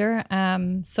found her.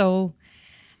 So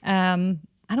I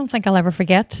don't think I'll ever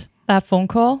forget that phone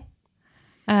call.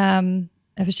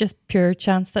 It was just pure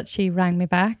chance that she rang me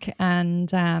back, and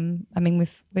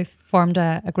we've formed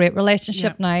a great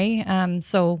relationship now.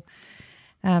 So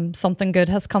something good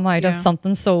has come out of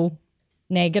something so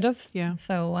negative. Yeah.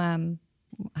 So I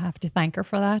have to thank her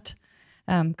for that,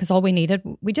 because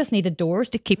we just needed doors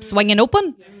to keep swinging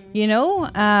open,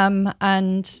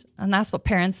 and that's what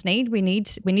parents need. We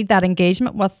need that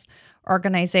engagement with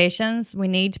organisations. We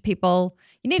need people.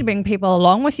 You need to bring people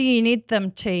along with you. You need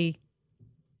them to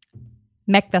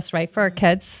make this right for our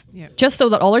kids, just so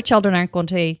that all our children aren't going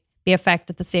to be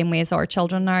affected the same way as our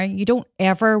children are. You don't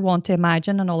ever want to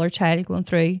imagine another child going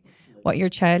through what your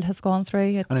child has gone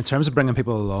through. And in terms of bringing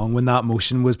people along, when that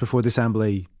motion was before the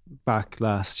Assembly back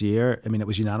last year, I mean, it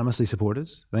was unanimously supported.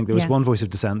 I think there was one voice of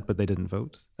dissent, but they didn't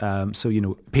vote.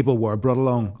 So, people were brought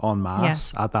along en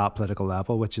masse at that political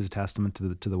level, which is a testament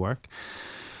to the work.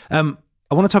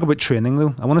 I want to talk about training,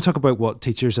 though. I want to talk about what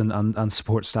teachers and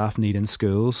support staff need in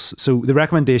schools. So the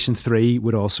recommendation 3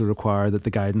 would also require that the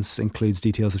guidance includes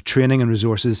details of training and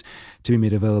resources to be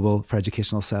made available for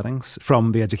educational settings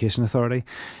from the Education Authority.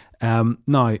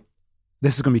 Now,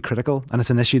 this is going to be critical, and it's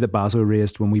an issue that BASO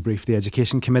raised when we briefed the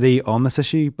Education Committee on this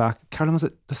issue back, Caroline, was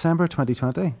it December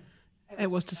 2020?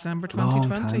 It was December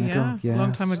 2020,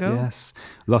 long time ago. Yes,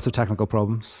 lots of technical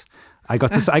problems. I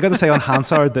got to say on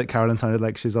Hansard that Caroline sounded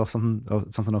like she's off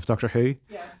something off Doctor Who.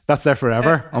 Yes. That's there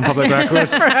forever on public record.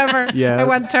 Forever. Yes. It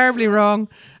went terribly wrong.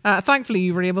 Thankfully,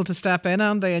 you were able to step in,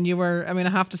 Andy, and you were, I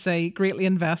have to say, greatly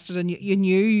invested, and you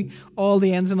knew all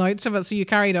the ins and outs of it, so you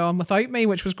carried on without me,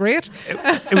 which was great.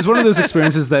 It was one of those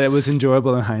experiences that it was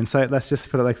enjoyable in hindsight, let's just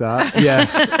put it like that.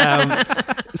 Yes.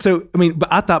 So,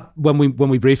 but at that, when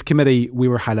we briefed committee, we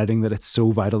were highlighting that it's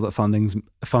so vital that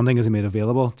funding is made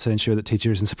available to ensure that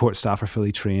teachers and support staff are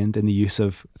fully trained in the use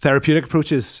of therapeutic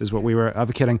approaches, is what we were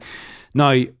advocating.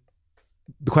 Now,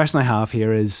 the question I have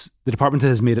here is, the department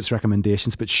has made its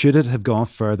recommendations, but should it have gone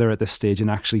further at this stage and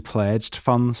actually pledged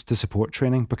funds to support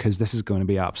training? Because this is going to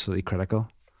be absolutely critical.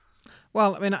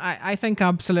 Well, I think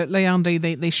absolutely, Andy,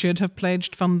 they should have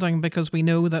pledged funding, because we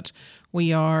know that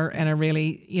we are in a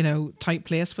really, tight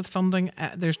place with funding.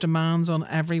 There's demands on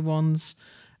everyone's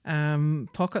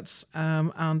pockets.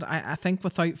 And I think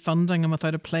without funding and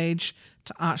without a pledge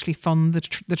to actually fund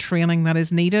the training that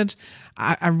is needed,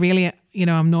 I really,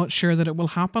 I'm not sure that it will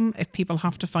happen. If people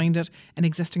have to find it in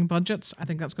existing budgets, I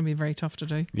think that's going to be very tough to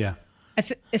do. Yeah.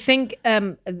 I think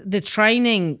the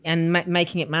training and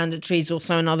making it mandatory is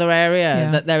also another area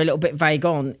that they're a little bit vague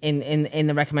on in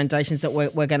the recommendations that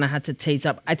we're going to have to tease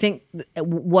up. I think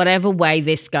whatever way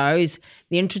this goes,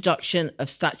 the introduction of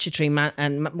statutory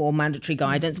and more mandatory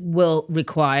guidance will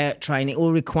require training,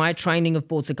 or require training of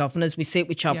boards of governors. We see it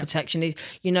with child protection.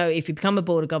 You know, if you become a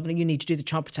board of governor, you need to do the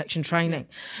child protection training.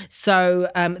 So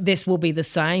this will be the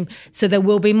same. So there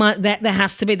will be there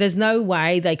has to be. There's no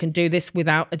way they can do this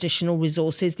without additional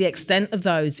resources. The extent of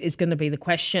those is going to be the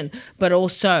question, but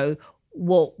also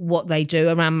what they do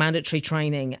around mandatory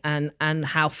training and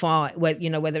how far,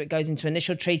 whether it goes into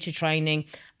initial treaty training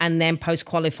and then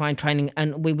post-qualifying training,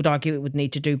 and we would argue it would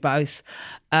need to do both.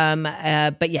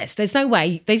 But yes, there's no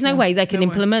way they can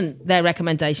implement their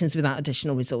recommendations without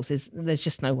additional resources. There's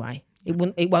just no way. It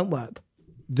won't work.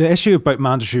 The issue about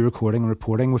mandatory recording and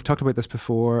reporting, we've talked about this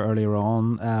before earlier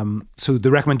on. So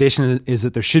the recommendation is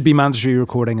that there should be mandatory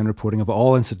recording and reporting of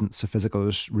all incidents of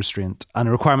physical restraint, and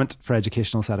a requirement for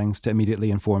educational settings to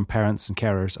immediately inform parents and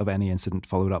carers of any incident,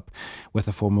 followed up with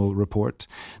a formal report.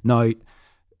 Now,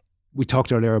 we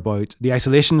talked earlier about the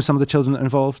isolation of some of the children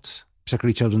involved,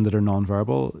 particularly children that are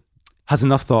non-verbal. Has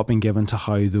enough thought been given to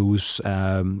how those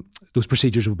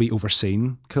procedures will be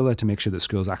overseen, Cuala, to make sure that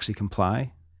schools actually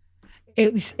comply?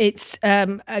 It's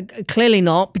clearly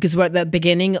not, because we're at the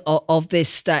beginning of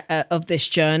this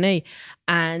journey,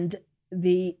 and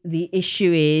the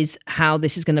issue is how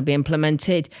this is going to be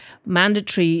implemented.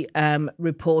 Mandatory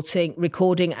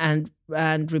recording and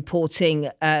reporting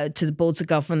to the boards of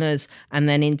governors, and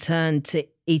then in turn to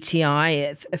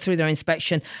ETI through their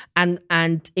inspection,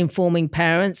 and informing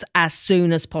parents as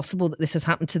soon as possible that this has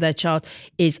happened to their child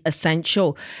is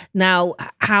essential. Now,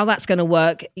 how that's going to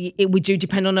work, we do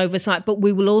depend on oversight, but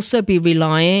we will also be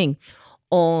relying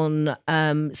on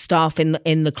staff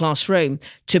in the classroom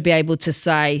to be able to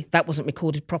say that wasn't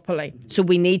recorded properly. So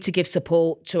we need to give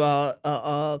support to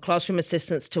our classroom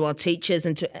assistants, to our teachers,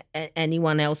 and to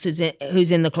anyone else who's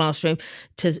in the classroom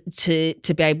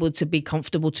to be able to be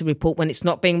comfortable to report when it's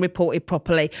not being reported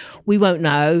properly. We won't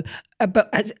know.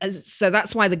 So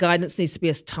that's why the guidance needs to be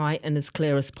as tight and as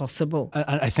clear as possible.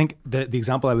 I think the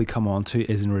example I would come on to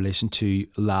is in relation to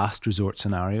last resort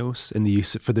scenarios in the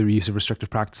use of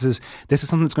restrictive practices. This is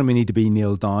something that's going to need to be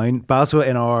nailed down. BASWA,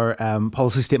 in our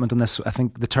policy statement on this, I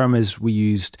think the term is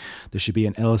there should be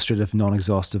an illustrative,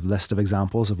 non-exhaustive list of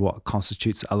examples of what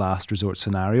constitutes a last resort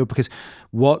scenario, because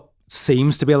what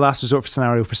seems to be a last resort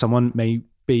scenario for someone may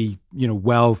be,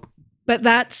 well. But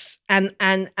that's and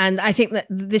I think that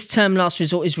this term last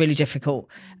resort is really difficult,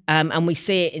 and we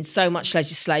see it in so much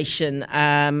legislation,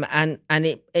 and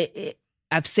it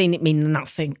I've seen it mean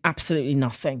nothing, absolutely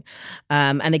nothing,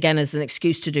 and again as an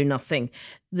excuse to do nothing.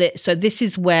 So this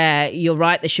is where you're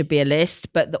right, there should be a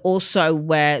list, but also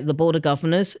where the Board of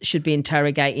Governors should be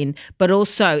interrogating, but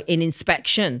also in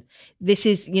inspection. This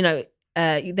is,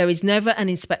 there is never an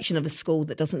inspection of a school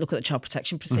that doesn't look at the child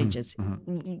protection procedures.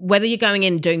 Whether you're going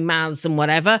in doing maths and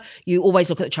whatever, you always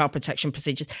look at the child protection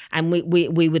procedures. And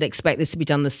we would expect this to be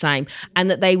done the same.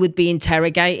 And that they would be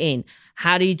interrogating,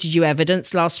 how did you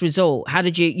evidence last resort? How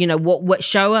did you, what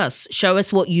show us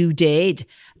what you did.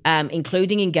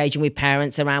 Including engaging with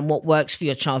parents around what works for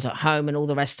your child at home and all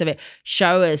the rest of it.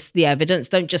 Show us the evidence.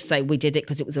 Don't just say we did it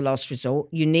because it was a last resort.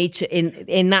 You need to,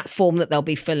 in that form that they'll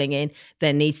be filling in,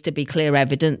 there needs to be clear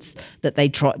evidence that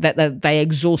they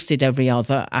exhausted every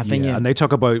other avenue. Yeah, and they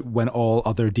talk about when all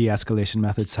other de-escalation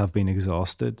methods have been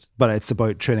exhausted, but it's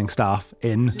about training staff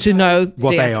in to know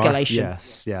what de-escalation. They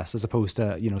are. Yes, as opposed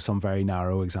to some very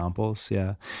narrow examples.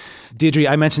 Yeah, Deirdre,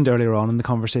 I mentioned earlier on in the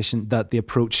conversation that the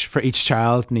approach for each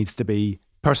child needs to be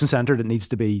person-centred. It needs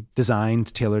to be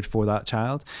designed, tailored for that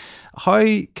child. How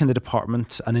can the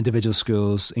department and individual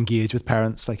schools engage with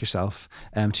parents like yourself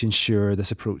to ensure this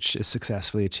approach is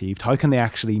successfully achieved? How can they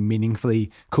actually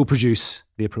meaningfully co-produce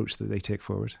the approach that they take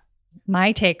forward?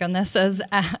 My take on this is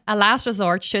a last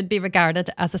resort should be regarded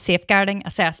as a safeguarding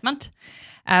assessment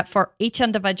for each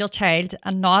individual child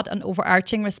and not an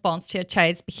overarching response to a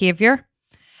child's behaviour.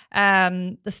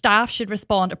 The staff should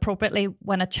respond appropriately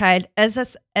when a child is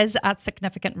at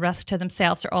significant risk to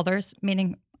themselves or others,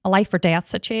 meaning a life or death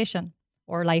situation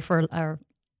or life or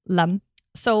limb.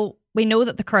 So we know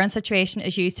that the current situation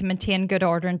is used to maintain good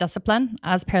order and discipline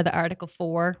as per the Article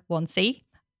 4(1)(c).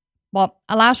 But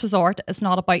a last resort is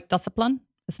not about discipline,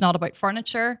 it's not about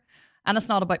furniture, and it's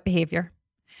not about behaviour.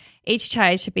 Each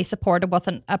child should be supported with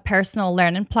a personal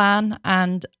learning plan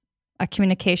and a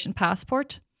communication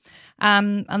passport.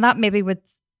 And that maybe would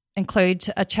include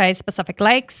a child's specific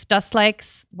likes,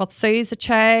 dislikes, what soothes a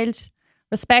child,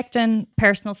 respecting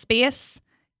personal space,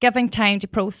 giving time to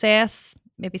process,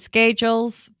 maybe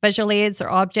schedules, visual aids or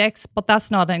objects, but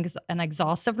that's not an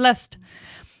exhaustive list.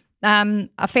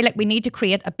 I feel like we need to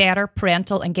create a better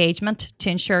parental engagement to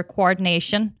ensure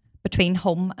coordination between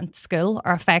home and school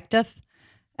are effective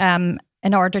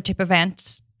in order to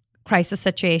prevent crisis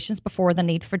situations before the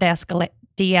need for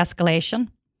de-escalation.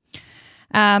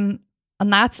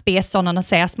 And that's based on an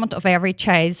assessment of every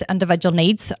child's individual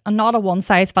needs and not a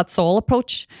one-size-fits-all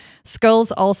approach.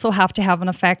 Schools also have to have an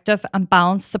effective and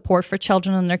balanced support for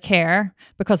children in their care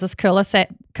because, as Kula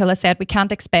said, we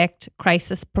can't expect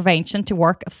crisis prevention to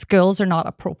work if schools are not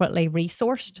appropriately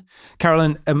resourced.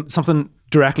 Carolyn, something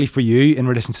directly for you in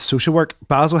relation to social work.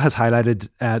 BASW has highlighted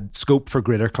scope for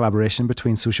greater collaboration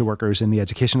between social workers in the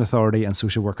Education Authority and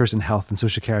social workers in Health and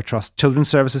Social Care Trust Children's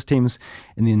Services teams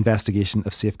in the investigation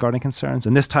of safeguarding concerns.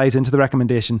 And this ties into the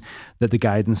recommendation that the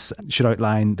guidance should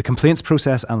outline the complaints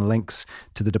process and links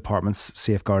to the department's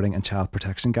safeguarding and child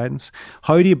protection guidance.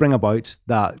 How do you bring about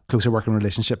that closer working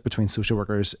relationship between social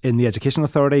workers in the Education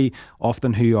Authority,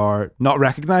 often who are not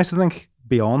recognised, I think,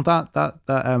 beyond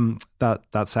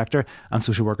that sector, and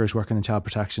social workers working in child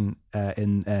protection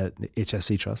in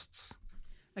HSC trusts?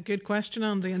 A good question,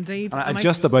 Andy, indeed. I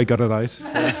just about got it out.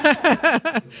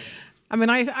 I mean,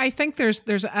 I think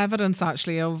there's evidence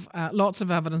actually of lots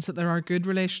of evidence that there are good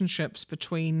relationships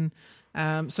between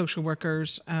social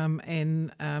workers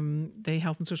in the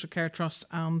Health and Social Care Trust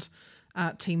and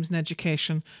teams in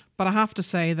education. But I have to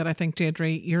say that I think, Deirdre,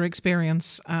 your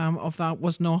experience of that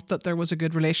was not that there was a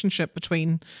good relationship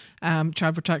between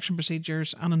child protection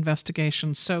procedures and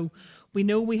investigations. So we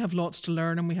know we have lots to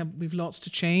learn and we've lots to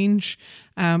change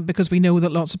because we know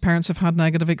that lots of parents have had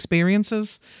negative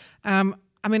experiences.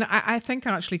 I mean, I think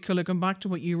actually, Kula, going back to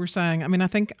what you were saying, I mean, I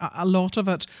think a lot of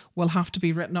it will have to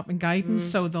be written up in guidance.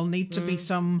 So there'll need to be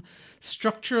some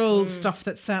structural stuff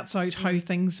that sets out how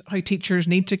teachers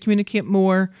need to communicate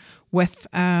more with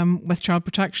child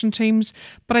protection teams.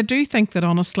 But I do think that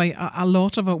honestly, a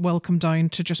lot of it will come down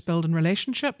to just building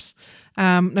relationships.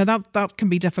 Now that can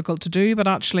be difficult to do, but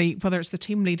actually, whether it's the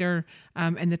team leader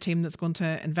in the team that's going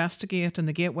to investigate and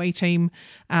the gateway team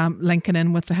linking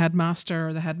in with the headmaster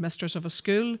or the headmistress of a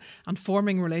school and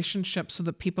forming relationships so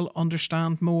that people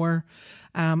understand more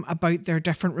about their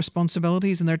different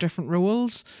responsibilities and their different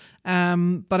roles.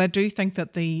 But I do think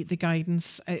that the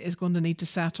guidance is going to need to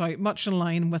set out much in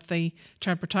line with the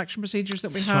child protection procedures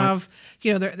that we have.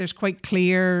 You know, there's quite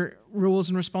clear roles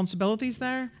and responsibilities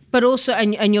there. But also,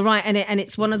 and you're right, and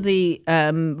it's one of the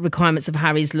requirements of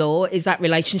Harry's Law is that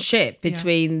relationship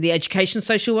between the education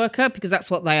social worker, because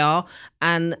that's what they are,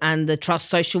 and the trust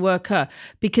social worker.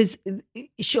 Because,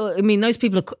 sure, I mean, those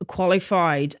people are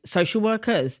qualified social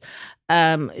workers.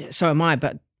 So am I,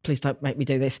 but please don't make me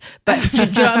do this. But do you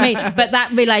know what I mean? But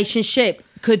that relationship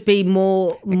could be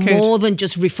more than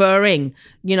just referring,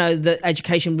 you know, that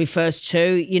education refers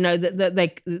to, you know,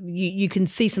 that you can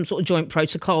see some sort of joint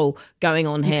protocol going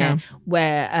on here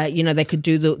where, you know, they could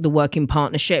do the work in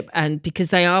partnership. And because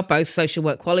they are both social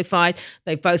work qualified,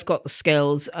 they've both got the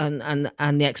skills and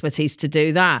the expertise to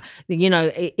do that. You know,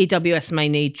 EWS may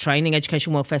need training,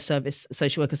 Education Welfare Service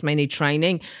social workers may need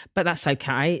training, but that's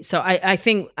okay. So I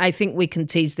think we can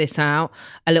tease this out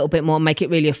a little bit more, make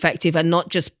it really effective and not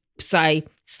just say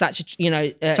trust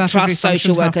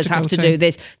social workers have to do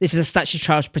this. This is a statutory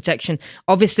child protection.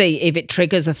 Obviously, if it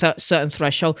triggers a certain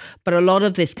threshold, but a lot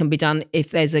of this can be done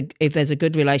if there's a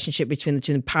good relationship between the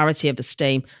two, the parity of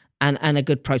esteem and a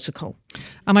good protocol.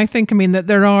 And I think, I mean, that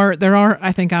there are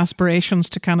I think aspirations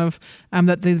to kind of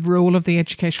that the role of the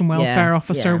education welfare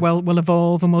officer will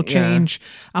evolve and will change.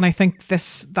 And I think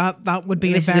that would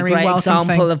be this a very is a great welcome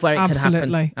example thing. of where it could happen.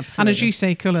 Absolutely. And as you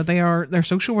say, Kula, they're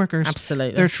social workers.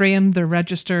 Absolutely. They're trained, they're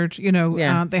registered, you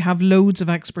know, they have loads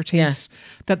of expertise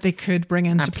that they could bring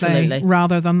into play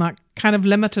rather than that kind of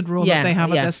limited role that they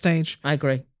have at this stage. I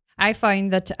agree. I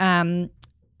find that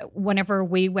whenever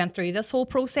we went through this whole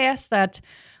process, that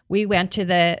we went to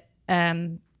the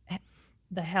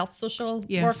health social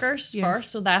workers first.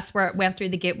 So that's where it went through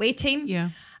the gateway team. Yeah.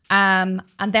 And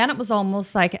then it was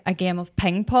almost like a game of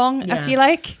ping pong, I feel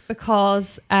like,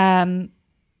 because the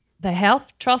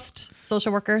health trust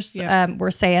social workers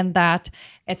were saying that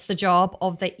it's the job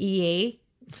of the EA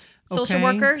social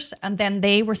workers. And then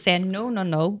they were saying,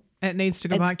 no. It needs to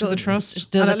go back to the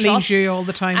trust. And it leaves you all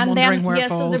the time wondering where it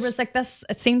falls. So there was like this,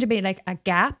 it seemed to be like a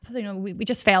gap. You know, we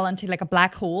just fell into like a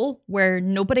black hole where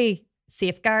nobody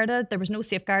safeguarded. There was no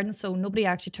safeguarding. So nobody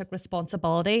actually took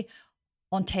responsibility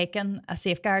on taking a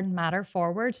safeguarding matter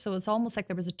forward. So it's almost like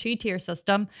there was a two-tier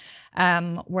system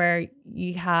where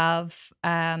you have,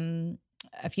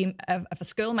 if a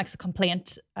school makes a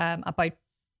complaint about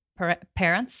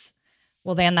parents,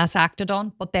 well, then that's acted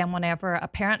on. But then whenever a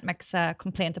parent makes a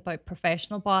complaint about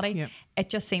professional body, it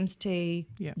just seems to,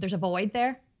 there's a void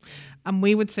there. And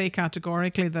we would say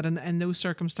categorically that in those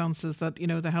circumstances that,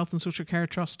 the Health and Social Care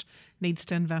Trust needs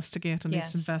to investigate and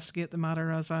needs to investigate the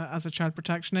matter as a child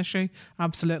protection issue.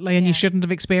 Absolutely. And you shouldn't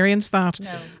have experienced that.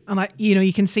 No. And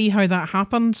you can see how that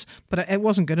happened, but it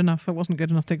wasn't good enough. It wasn't good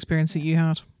enough, the experience that you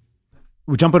had.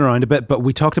 We're jumping around a bit, but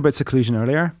we talked about seclusion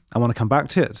earlier. I want to come back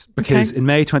to it because in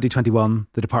May 2021,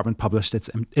 the department published its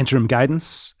interim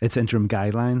guidance, its interim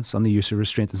guidelines on the use of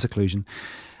restraint and seclusion.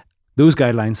 Those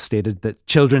guidelines stated that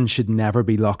children should never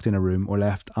be locked in a room or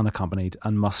left unaccompanied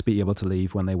and must be able to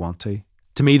leave when they want to.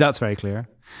 To me, that's very clear.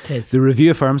 It is. The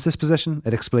review affirms this position.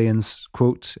 It explains,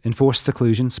 quote, enforced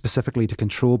seclusion specifically to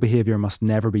control behaviour must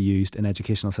never be used in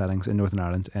educational settings in Northern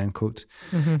Ireland, end quote.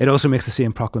 Mm-hmm. It also makes the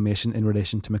same proclamation in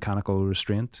relation to mechanical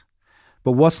restraint.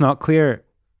 But what's not clear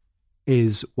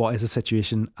is what is the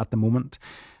situation at the moment.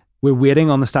 We're waiting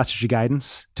on the statutory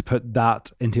guidance to put that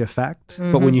into effect.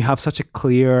 Mm-hmm. But when you have such a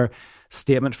clear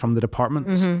statement from the department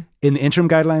in the interim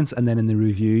guidelines and then in the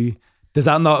review, does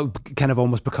that not kind of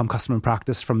almost become custom and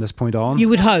practice from this point on? You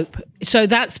would hope. So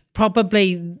that's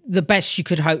probably the best you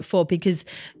could hope for, because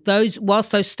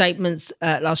whilst those statements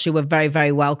last year were very,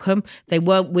 very welcome, they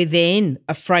weren't within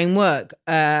a framework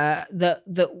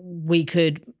that we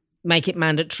could make it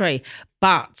mandatory.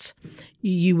 But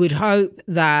you would hope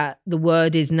that the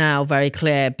word is now very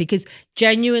clear, because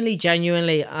genuinely,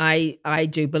 I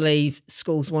do believe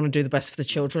schools want to do the best for the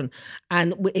children.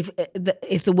 And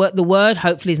if the word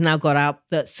hopefully has now got out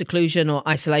that seclusion or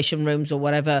isolation rooms or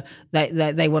whatever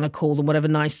they want to call them, whatever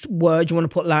nice word you want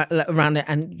to put around it,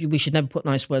 and we should never put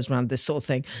nice words around this sort of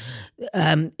thing,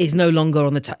 is no longer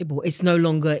on the table. It's no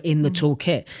longer in the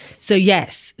toolkit. So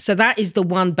yes, so that is the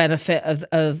one benefit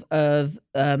of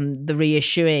the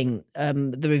reissuing,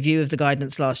 the review of the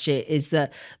guidance last year, is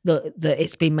that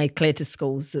it's been made clear to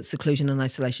schools that seclusion and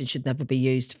isolation should never be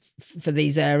used for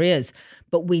these areas.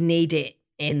 But we need it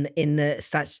in the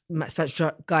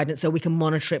statutory guidance so we can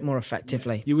monitor it more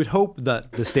effectively. You would hope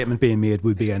that the statement being made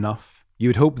would be enough. You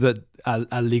would hope that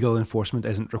a legal enforcement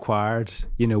isn't required,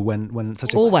 when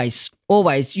such a...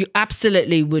 Always. You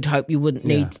absolutely would hope you wouldn't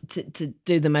need to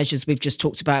do the measures we've just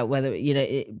talked about, whether,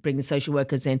 bring the social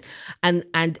workers in. And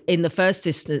in the first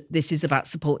instance, this is about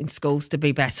supporting schools to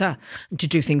be better and to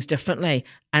do things differently.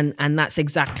 And that's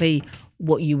exactly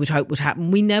what you would hope would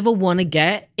happen. We never want to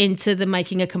get into the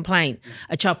making a complaint,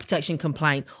 a child protection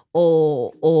complaint,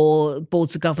 or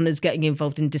boards of governors getting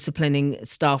involved in disciplining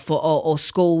staff, or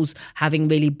schools having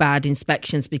really bad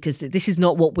inspections, because this is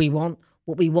not what we want.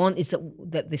 What we want is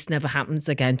that this never happens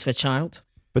again to a child.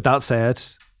 But that said,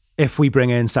 if we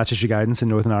bring in statutory guidance in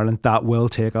Northern Ireland, that will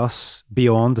take us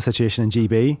beyond the situation in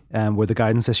GB, where the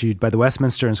guidance issued by the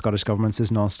Westminster and Scottish governments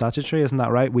is non-statutory. Isn't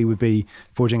that right? We would be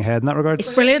forging ahead in that regard.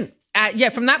 It's brilliant.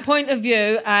 From that point of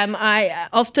view,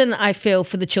 I feel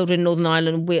for the children in Northern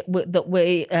Ireland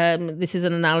this is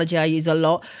an analogy I use a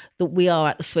lot, that we are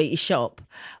at the sweetie shop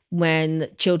when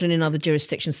children in other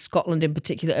jurisdictions, Scotland in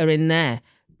particular, are in there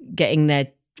getting their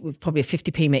probably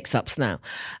 50p mix-ups now,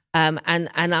 and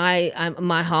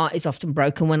my heart is often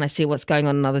broken when I see what's going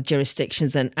on in other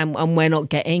jurisdictions, and we're not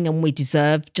getting, and we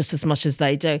deserve just as much as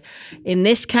they do. In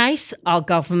this case, our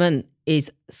government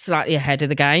is slightly ahead of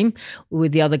the game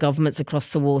with the other governments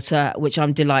across the water, which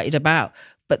I'm delighted about.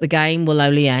 But the game will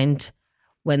only end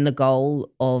when the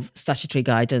goal of statutory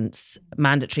guidance,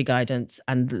 mandatory guidance,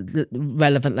 and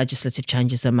relevant legislative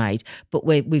changes are made. But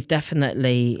we've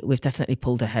definitely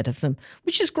pulled ahead of them,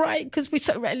 which is great, because we're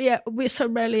so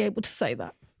rarely able to say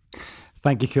that.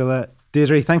 Thank you, Cuala.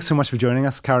 Deirdre, thanks so much for joining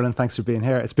us. Carolyn, thanks for being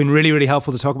here. It's been really, really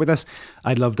helpful to talk about this.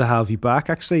 I'd love to have you back,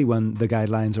 actually, when the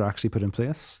guidelines are actually put in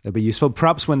place. It'd be useful,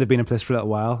 perhaps when they've been in place for a little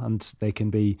while and they can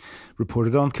be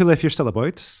reported on. Cuala, if you're still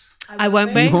about. I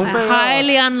won't be.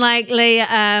 Highly unlikely.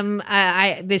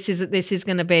 This is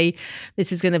going to be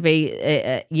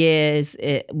years,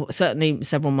 certainly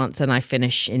several months, and I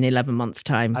finish in 11 months'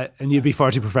 time. And you'd be far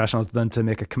too professional then to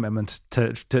make a commitment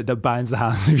to that binds the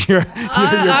hands of your no.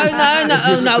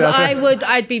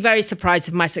 I'd be very surprised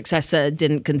if my successor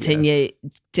didn't continue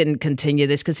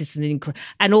this, because it's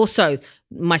and also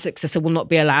my successor will not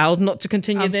be allowed not to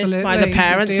continue this by the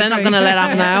parents. They're not going to let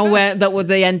up now that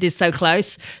the end is so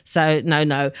close. So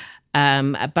no.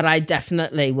 But I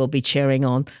definitely will be cheering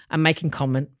on and making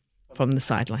comment from the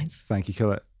sidelines. Thank you,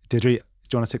 Cuala. Deirdre, do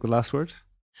you want to take the last word?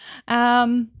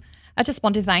 I just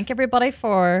want to thank everybody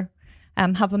for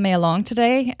having me along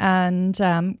today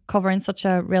and covering such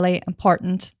a really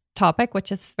important topic,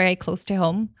 which is very close to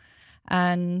home.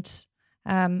 And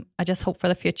I just hope for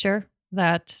the future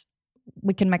that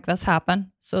we can make this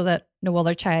happen so that no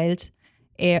other child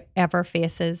ever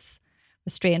faces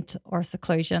restraint or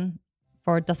seclusion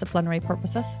for disciplinary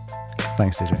purposes.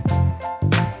 Thanks, AJ.